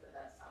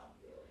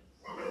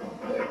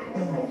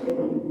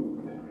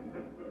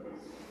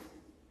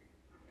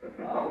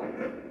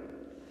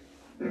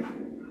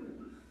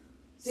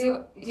See,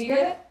 do you get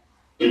it?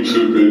 It's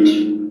a bit.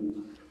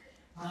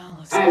 Wow,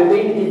 looks I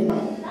waited.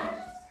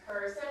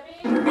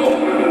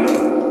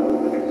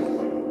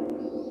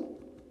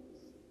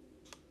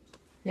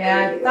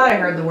 Yeah, I thought I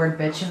heard the word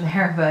bitch in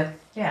there, but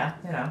yeah,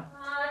 you know.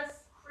 That's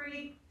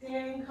pretty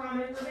dang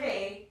common for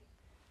me.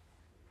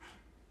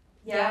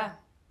 Yeah.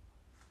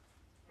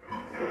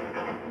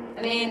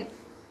 I mean,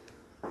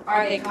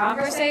 are they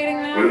conversating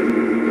now?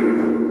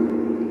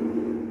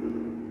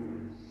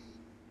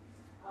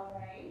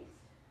 Alright.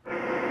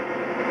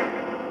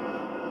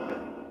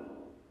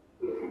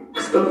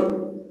 Stop.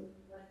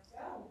 Let's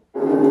go.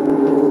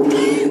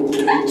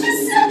 That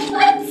just said,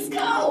 let's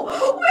go!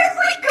 Where are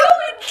we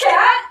going,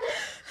 cat?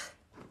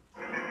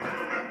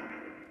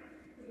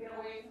 Get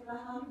away from the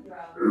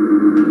humdrum.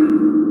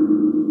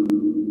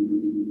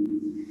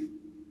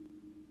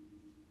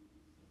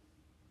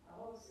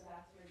 Oh, so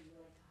that's where you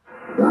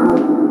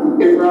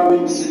like It probably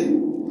is.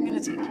 I'm gonna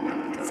take you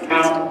because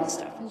Cat's doing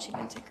stuff and she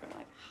can take her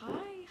life. Hi.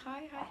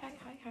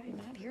 I'm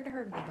not here to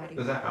hurt anybody.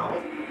 Was that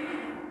out?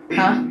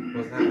 Huh?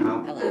 Was that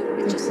out? Hello. I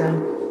think so.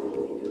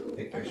 I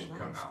think I should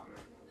come out.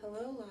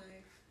 Hello, live.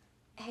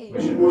 Hey. We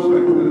should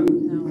respect that.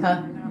 No,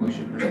 Huh? I'm not We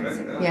should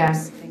respect that. Yeah.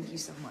 Thank you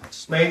so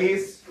much.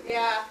 Ladies,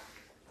 Yeah.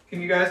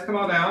 can you guys come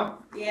on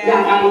out?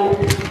 Yeah.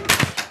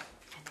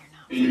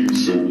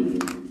 It's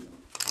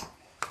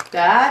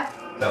That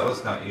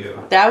was not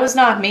you. was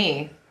not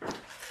me.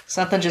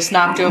 Something just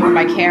knocked over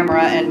my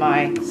camera and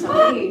my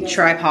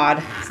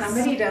tripod.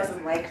 Somebody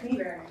doesn't like me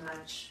very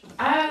much.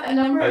 A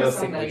number I of don't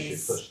think we should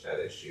somebody's. push that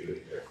issue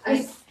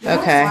either.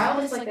 Okay.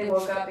 Wild is like they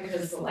woke up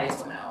because the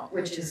lights went out,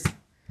 which is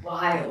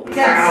wild.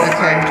 Yes.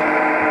 Okay.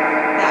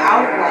 The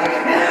outlight.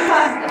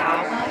 The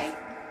outline?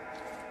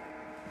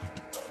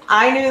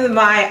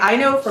 I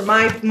know from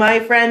my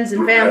friends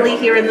and family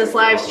here in this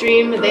live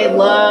stream, they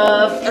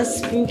love a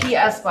spooky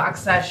S-Box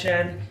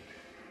session.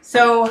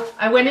 So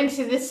I went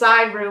into this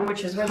side room,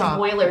 which is where the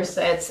boiler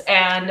sits,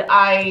 and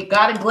I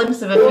got a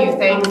glimpse of a few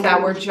things that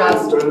were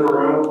just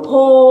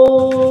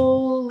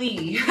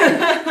holy,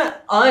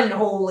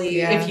 unholy,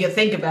 Yeah. if you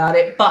think about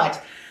it.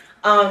 But,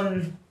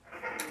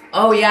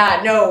 oh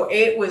yeah, no,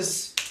 it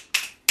was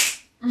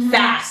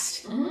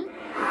fast.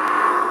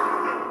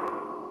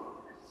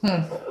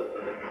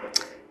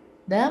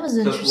 That was So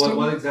interesting.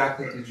 what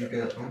exactly did you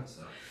get a glimpse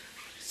of?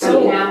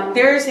 So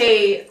there's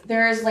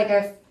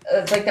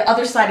like the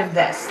other side of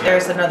this.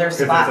 There's another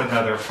Because spot. it's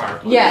another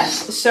fireplace.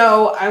 Yes.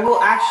 So I will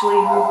actually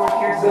move over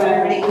here so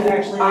everybody can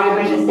actually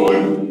kind of see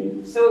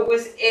it. So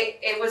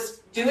it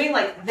was doing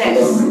like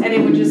this, and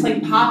it would just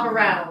like pop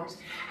around,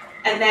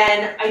 and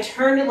then I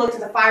turned and looked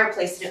at the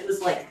fireplace, and it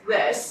was like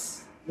this.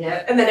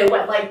 Yep. And then it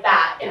went like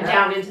that and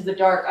down into the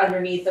dark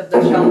underneath of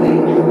the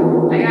shelving.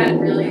 I got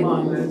really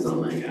long moves on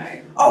my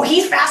guy. Oh,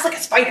 he's fast like a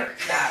spider.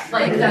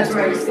 Like, that's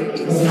where I was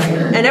thinking.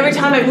 Spider. And every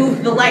time I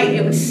moved the light,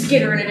 it would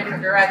skitter in a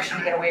different direction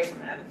to get away from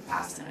him.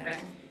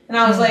 And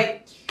I was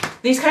like,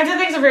 these kinds of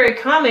things are very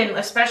common,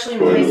 especially in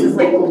places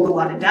like with a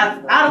lot of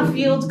death,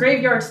 battlefields,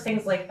 graveyards,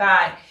 things like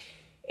that.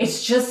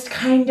 It's just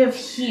kind of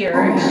here.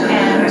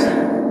 And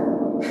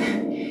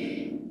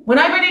when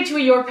I bite into a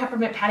York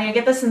peppermint patty, I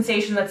get the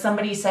sensation that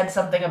somebody said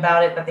something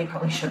about it that they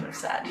probably shouldn't have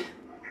said.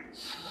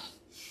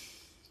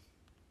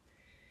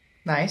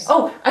 Nice.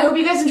 Oh, I hope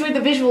you guys enjoyed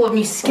the visual of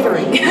me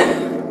skittering.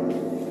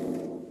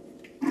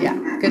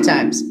 Yeah, good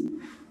times.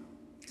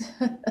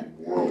 All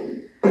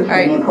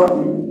right.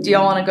 Do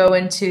y'all want to go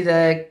into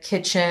the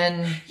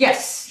kitchen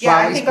Yes. Yeah,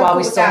 I think while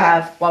we still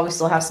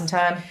have some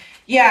time?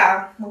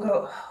 Yeah, we'll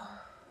go.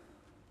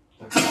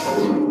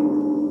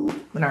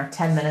 In our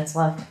 10 minutes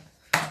left.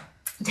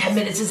 10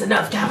 minutes is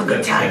enough to have a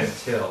good time.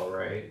 Until,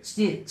 right?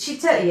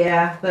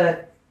 Yeah,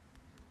 but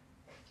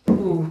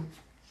ooh.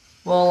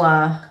 Well,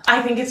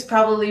 I think it's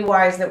probably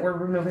wise that we're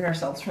removing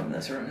ourselves from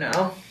this room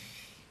now.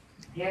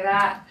 Hear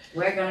that?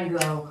 We're gonna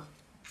go.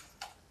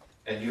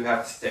 And you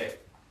have to stay.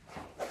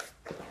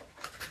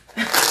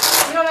 you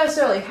don't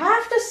necessarily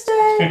have to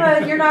stay,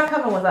 but you're not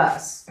coming with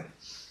us.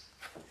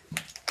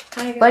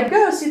 Like,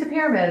 go see the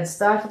pyramids,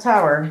 the Eiffel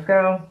Tower.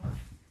 Go.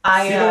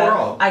 See the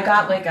world. I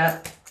got like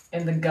a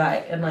in the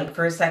gut, and like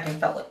for a second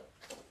felt like.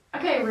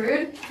 Okay,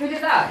 rude. Who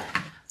did that?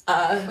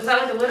 Was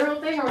that like a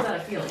literal thing or was that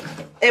a feeling?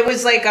 It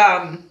was like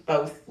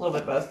both, a little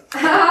bit both.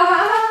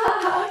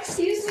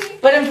 Excuse me.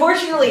 But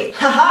unfortunately,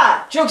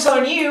 haha, joke's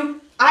on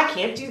you. I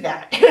can't do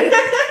that.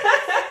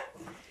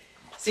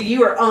 So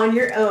you are on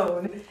your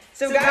own.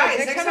 So guys,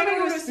 next time I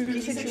go to a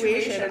spooky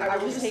situation, I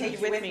will just take you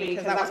with me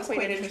because that was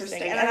quite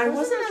interesting. And I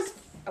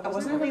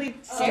wasn't really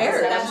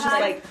scared. I was just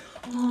like,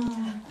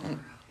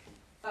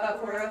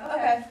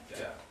 okay.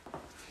 Yeah.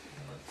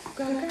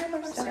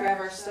 Let's grab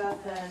our stuff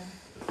then.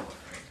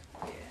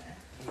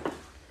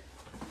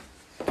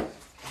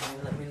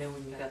 Let me know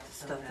when you got the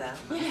stuff out.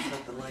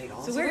 Cut the light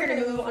off. So we're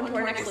gonna move on to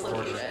our next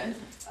location.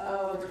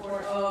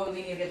 Oh,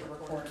 we need to get the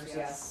recorders.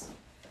 Yes.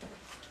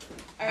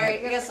 All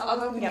right. I guess I'll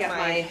go and get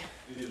my.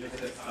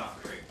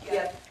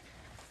 Yep.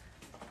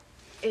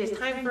 It is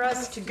time for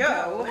us to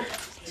go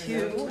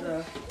to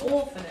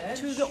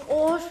the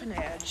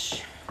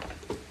orphanage.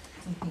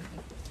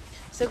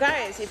 So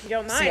guys, if you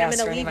don't mind, So yeah, I'm for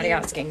gonna leave anybody you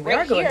asking, we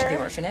right are going to here.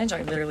 the orphanage.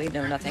 I literally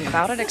know nothing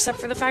about it except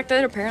for the fact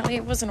that apparently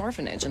it was an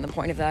orphanage, and the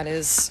point of that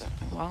is,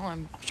 well,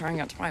 I'm trying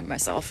not to find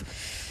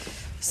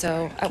myself.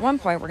 So at one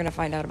point, we're gonna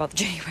find out about the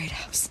Jennie Wade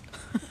house,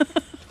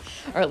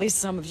 or at least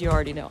some of you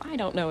already know. I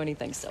don't know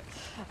anything still.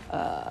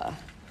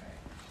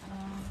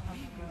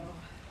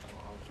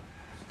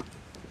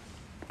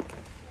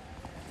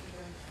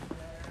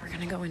 We're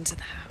gonna go into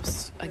the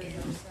house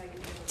again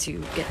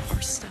to get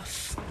more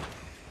stuff.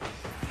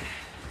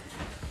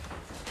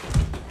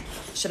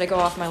 Should I go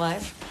off my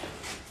live?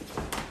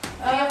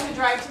 Do you have to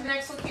drive to the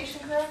next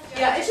location, correct?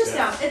 Yeah, it's just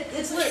down.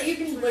 It's you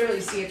can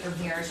literally see it from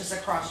here. It's just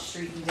across the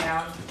street and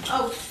down.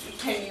 Oh,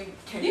 can you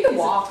You can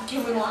walk.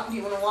 Can we walk? Do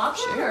you want to walk?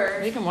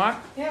 Sure. We can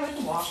walk. Yeah, we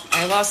can walk.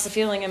 I lost the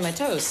feeling in my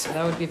toes, so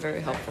that would be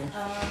very helpful.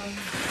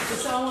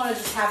 Does someone want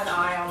to just have an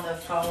eye on the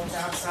phones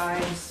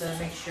outside just to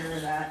make sure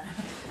that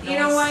You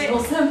know what?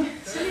 steals them?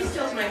 If somebody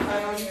steals my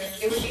phone,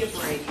 it would be a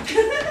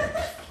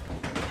break.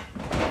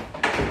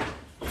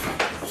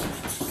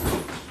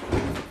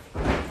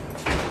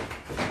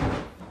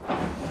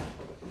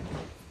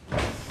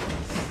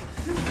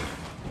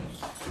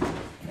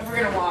 If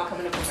we're gonna walk, I'm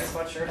gonna put my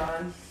sweatshirt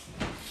on.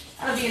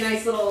 That'll be a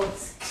nice little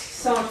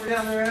saunter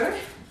down the road.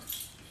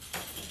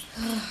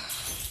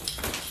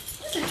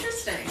 That's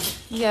interesting.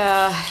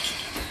 Yeah.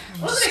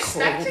 I'm Wasn't just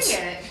expecting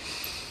cold. it.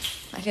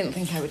 I didn't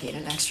think I would need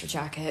an extra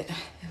jacket.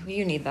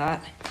 You need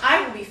that.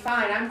 I will be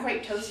fine. I'm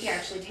quite toasty,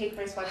 actually. Take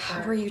my How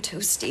sweatshirt. are you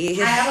toasty?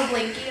 I have a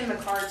blanket in the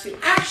car, too.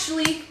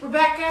 Actually,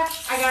 Rebecca,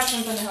 I got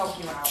something to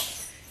help you out.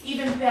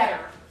 Even better.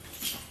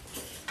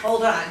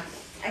 Hold on.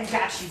 I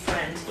got you,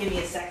 friend. Give me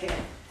a second.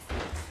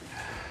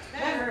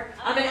 Remember,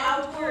 I'm an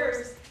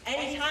outdoors,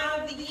 any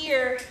time of the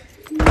year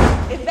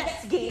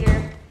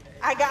investigator.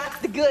 I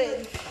got the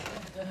goods.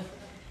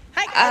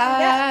 Hi,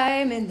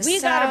 guys. I'm in the We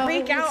south. gotta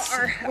break out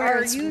where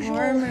our it's usual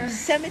warmer.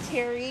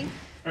 cemetery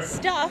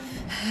stuff,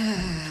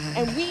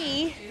 and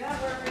we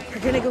are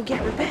gonna go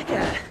get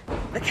Rebecca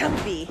the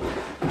comfy,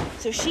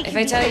 so she can If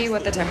I be tell you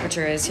what toasty. the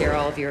temperature is here,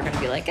 all of you are going to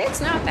be like, it's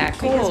not that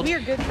Because cold. we are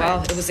good Well,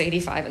 friends. it was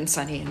 85 and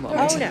sunny in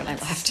Wilmington no. when I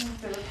left.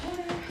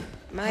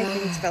 My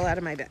things fell out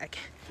of my bag.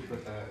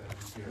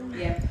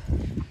 Yeah.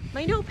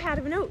 My notepad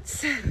of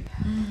notes.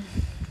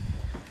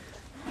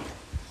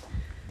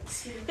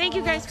 Thank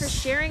you guys for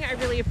sharing. I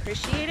really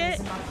appreciate it.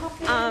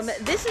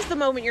 This is the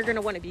moment you're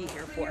gonna want to be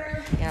here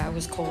for. Yeah, it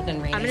was cold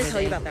and rainy I'm gonna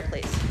tell you today. about that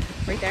place.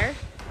 Right there.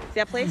 See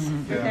that place?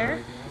 Right there?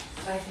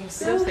 I think The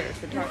so. ghost there's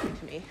been talking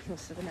to me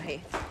most of the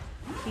night.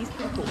 He's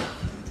pretty cool.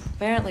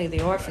 Apparently,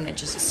 the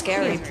orphanage is a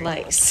scary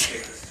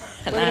place.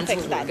 And We're gonna that's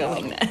fix where that we're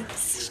going dog.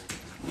 next.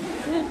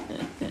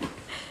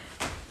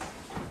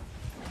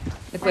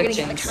 The gonna quick get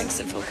the change makes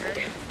it feel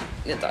good.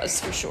 It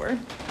does, for sure.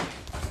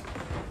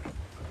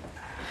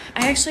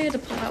 I actually had to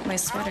pull out my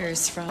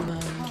sweaters from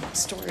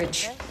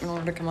storage in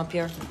order to come up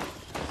here.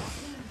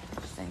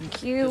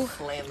 Thank you. Just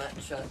slam that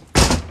shut.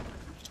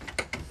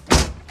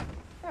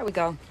 There we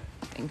go.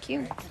 Thank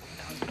you.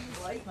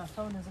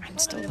 I'm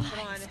still Put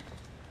alive.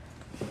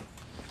 on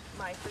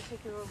my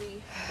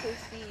particularly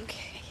toasty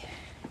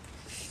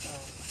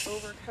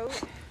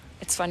overcoat.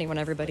 It's funny when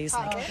everybody's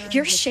like,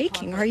 you're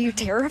shaking. Are you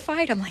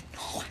terrified? I'm like,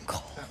 no, I'm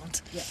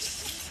cold.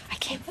 I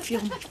can't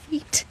feel my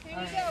feet. Here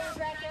you go,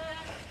 Rebecca.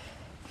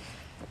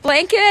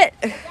 Blanket?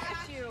 Got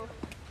you.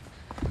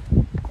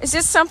 Is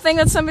this something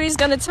that somebody's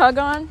gonna tug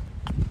on?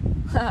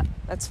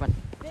 That's funny.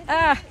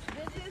 Ah.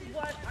 This is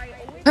what I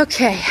always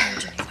Okay.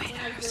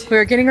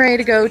 We're getting ready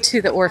to go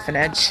to the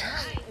orphanage.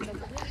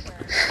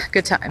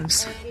 Good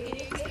times.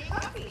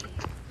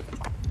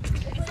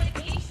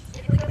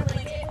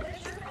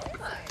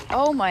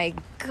 Oh my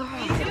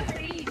god.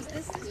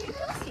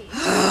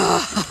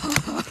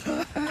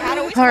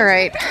 All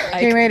right.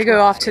 Getting ready to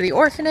go off to the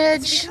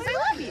orphanage.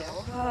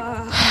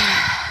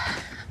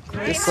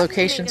 This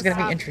location's going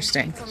to be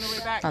interesting.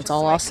 That's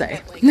all I'll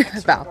say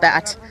about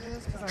that.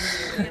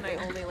 and I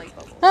only like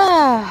bubbles.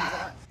 Ah.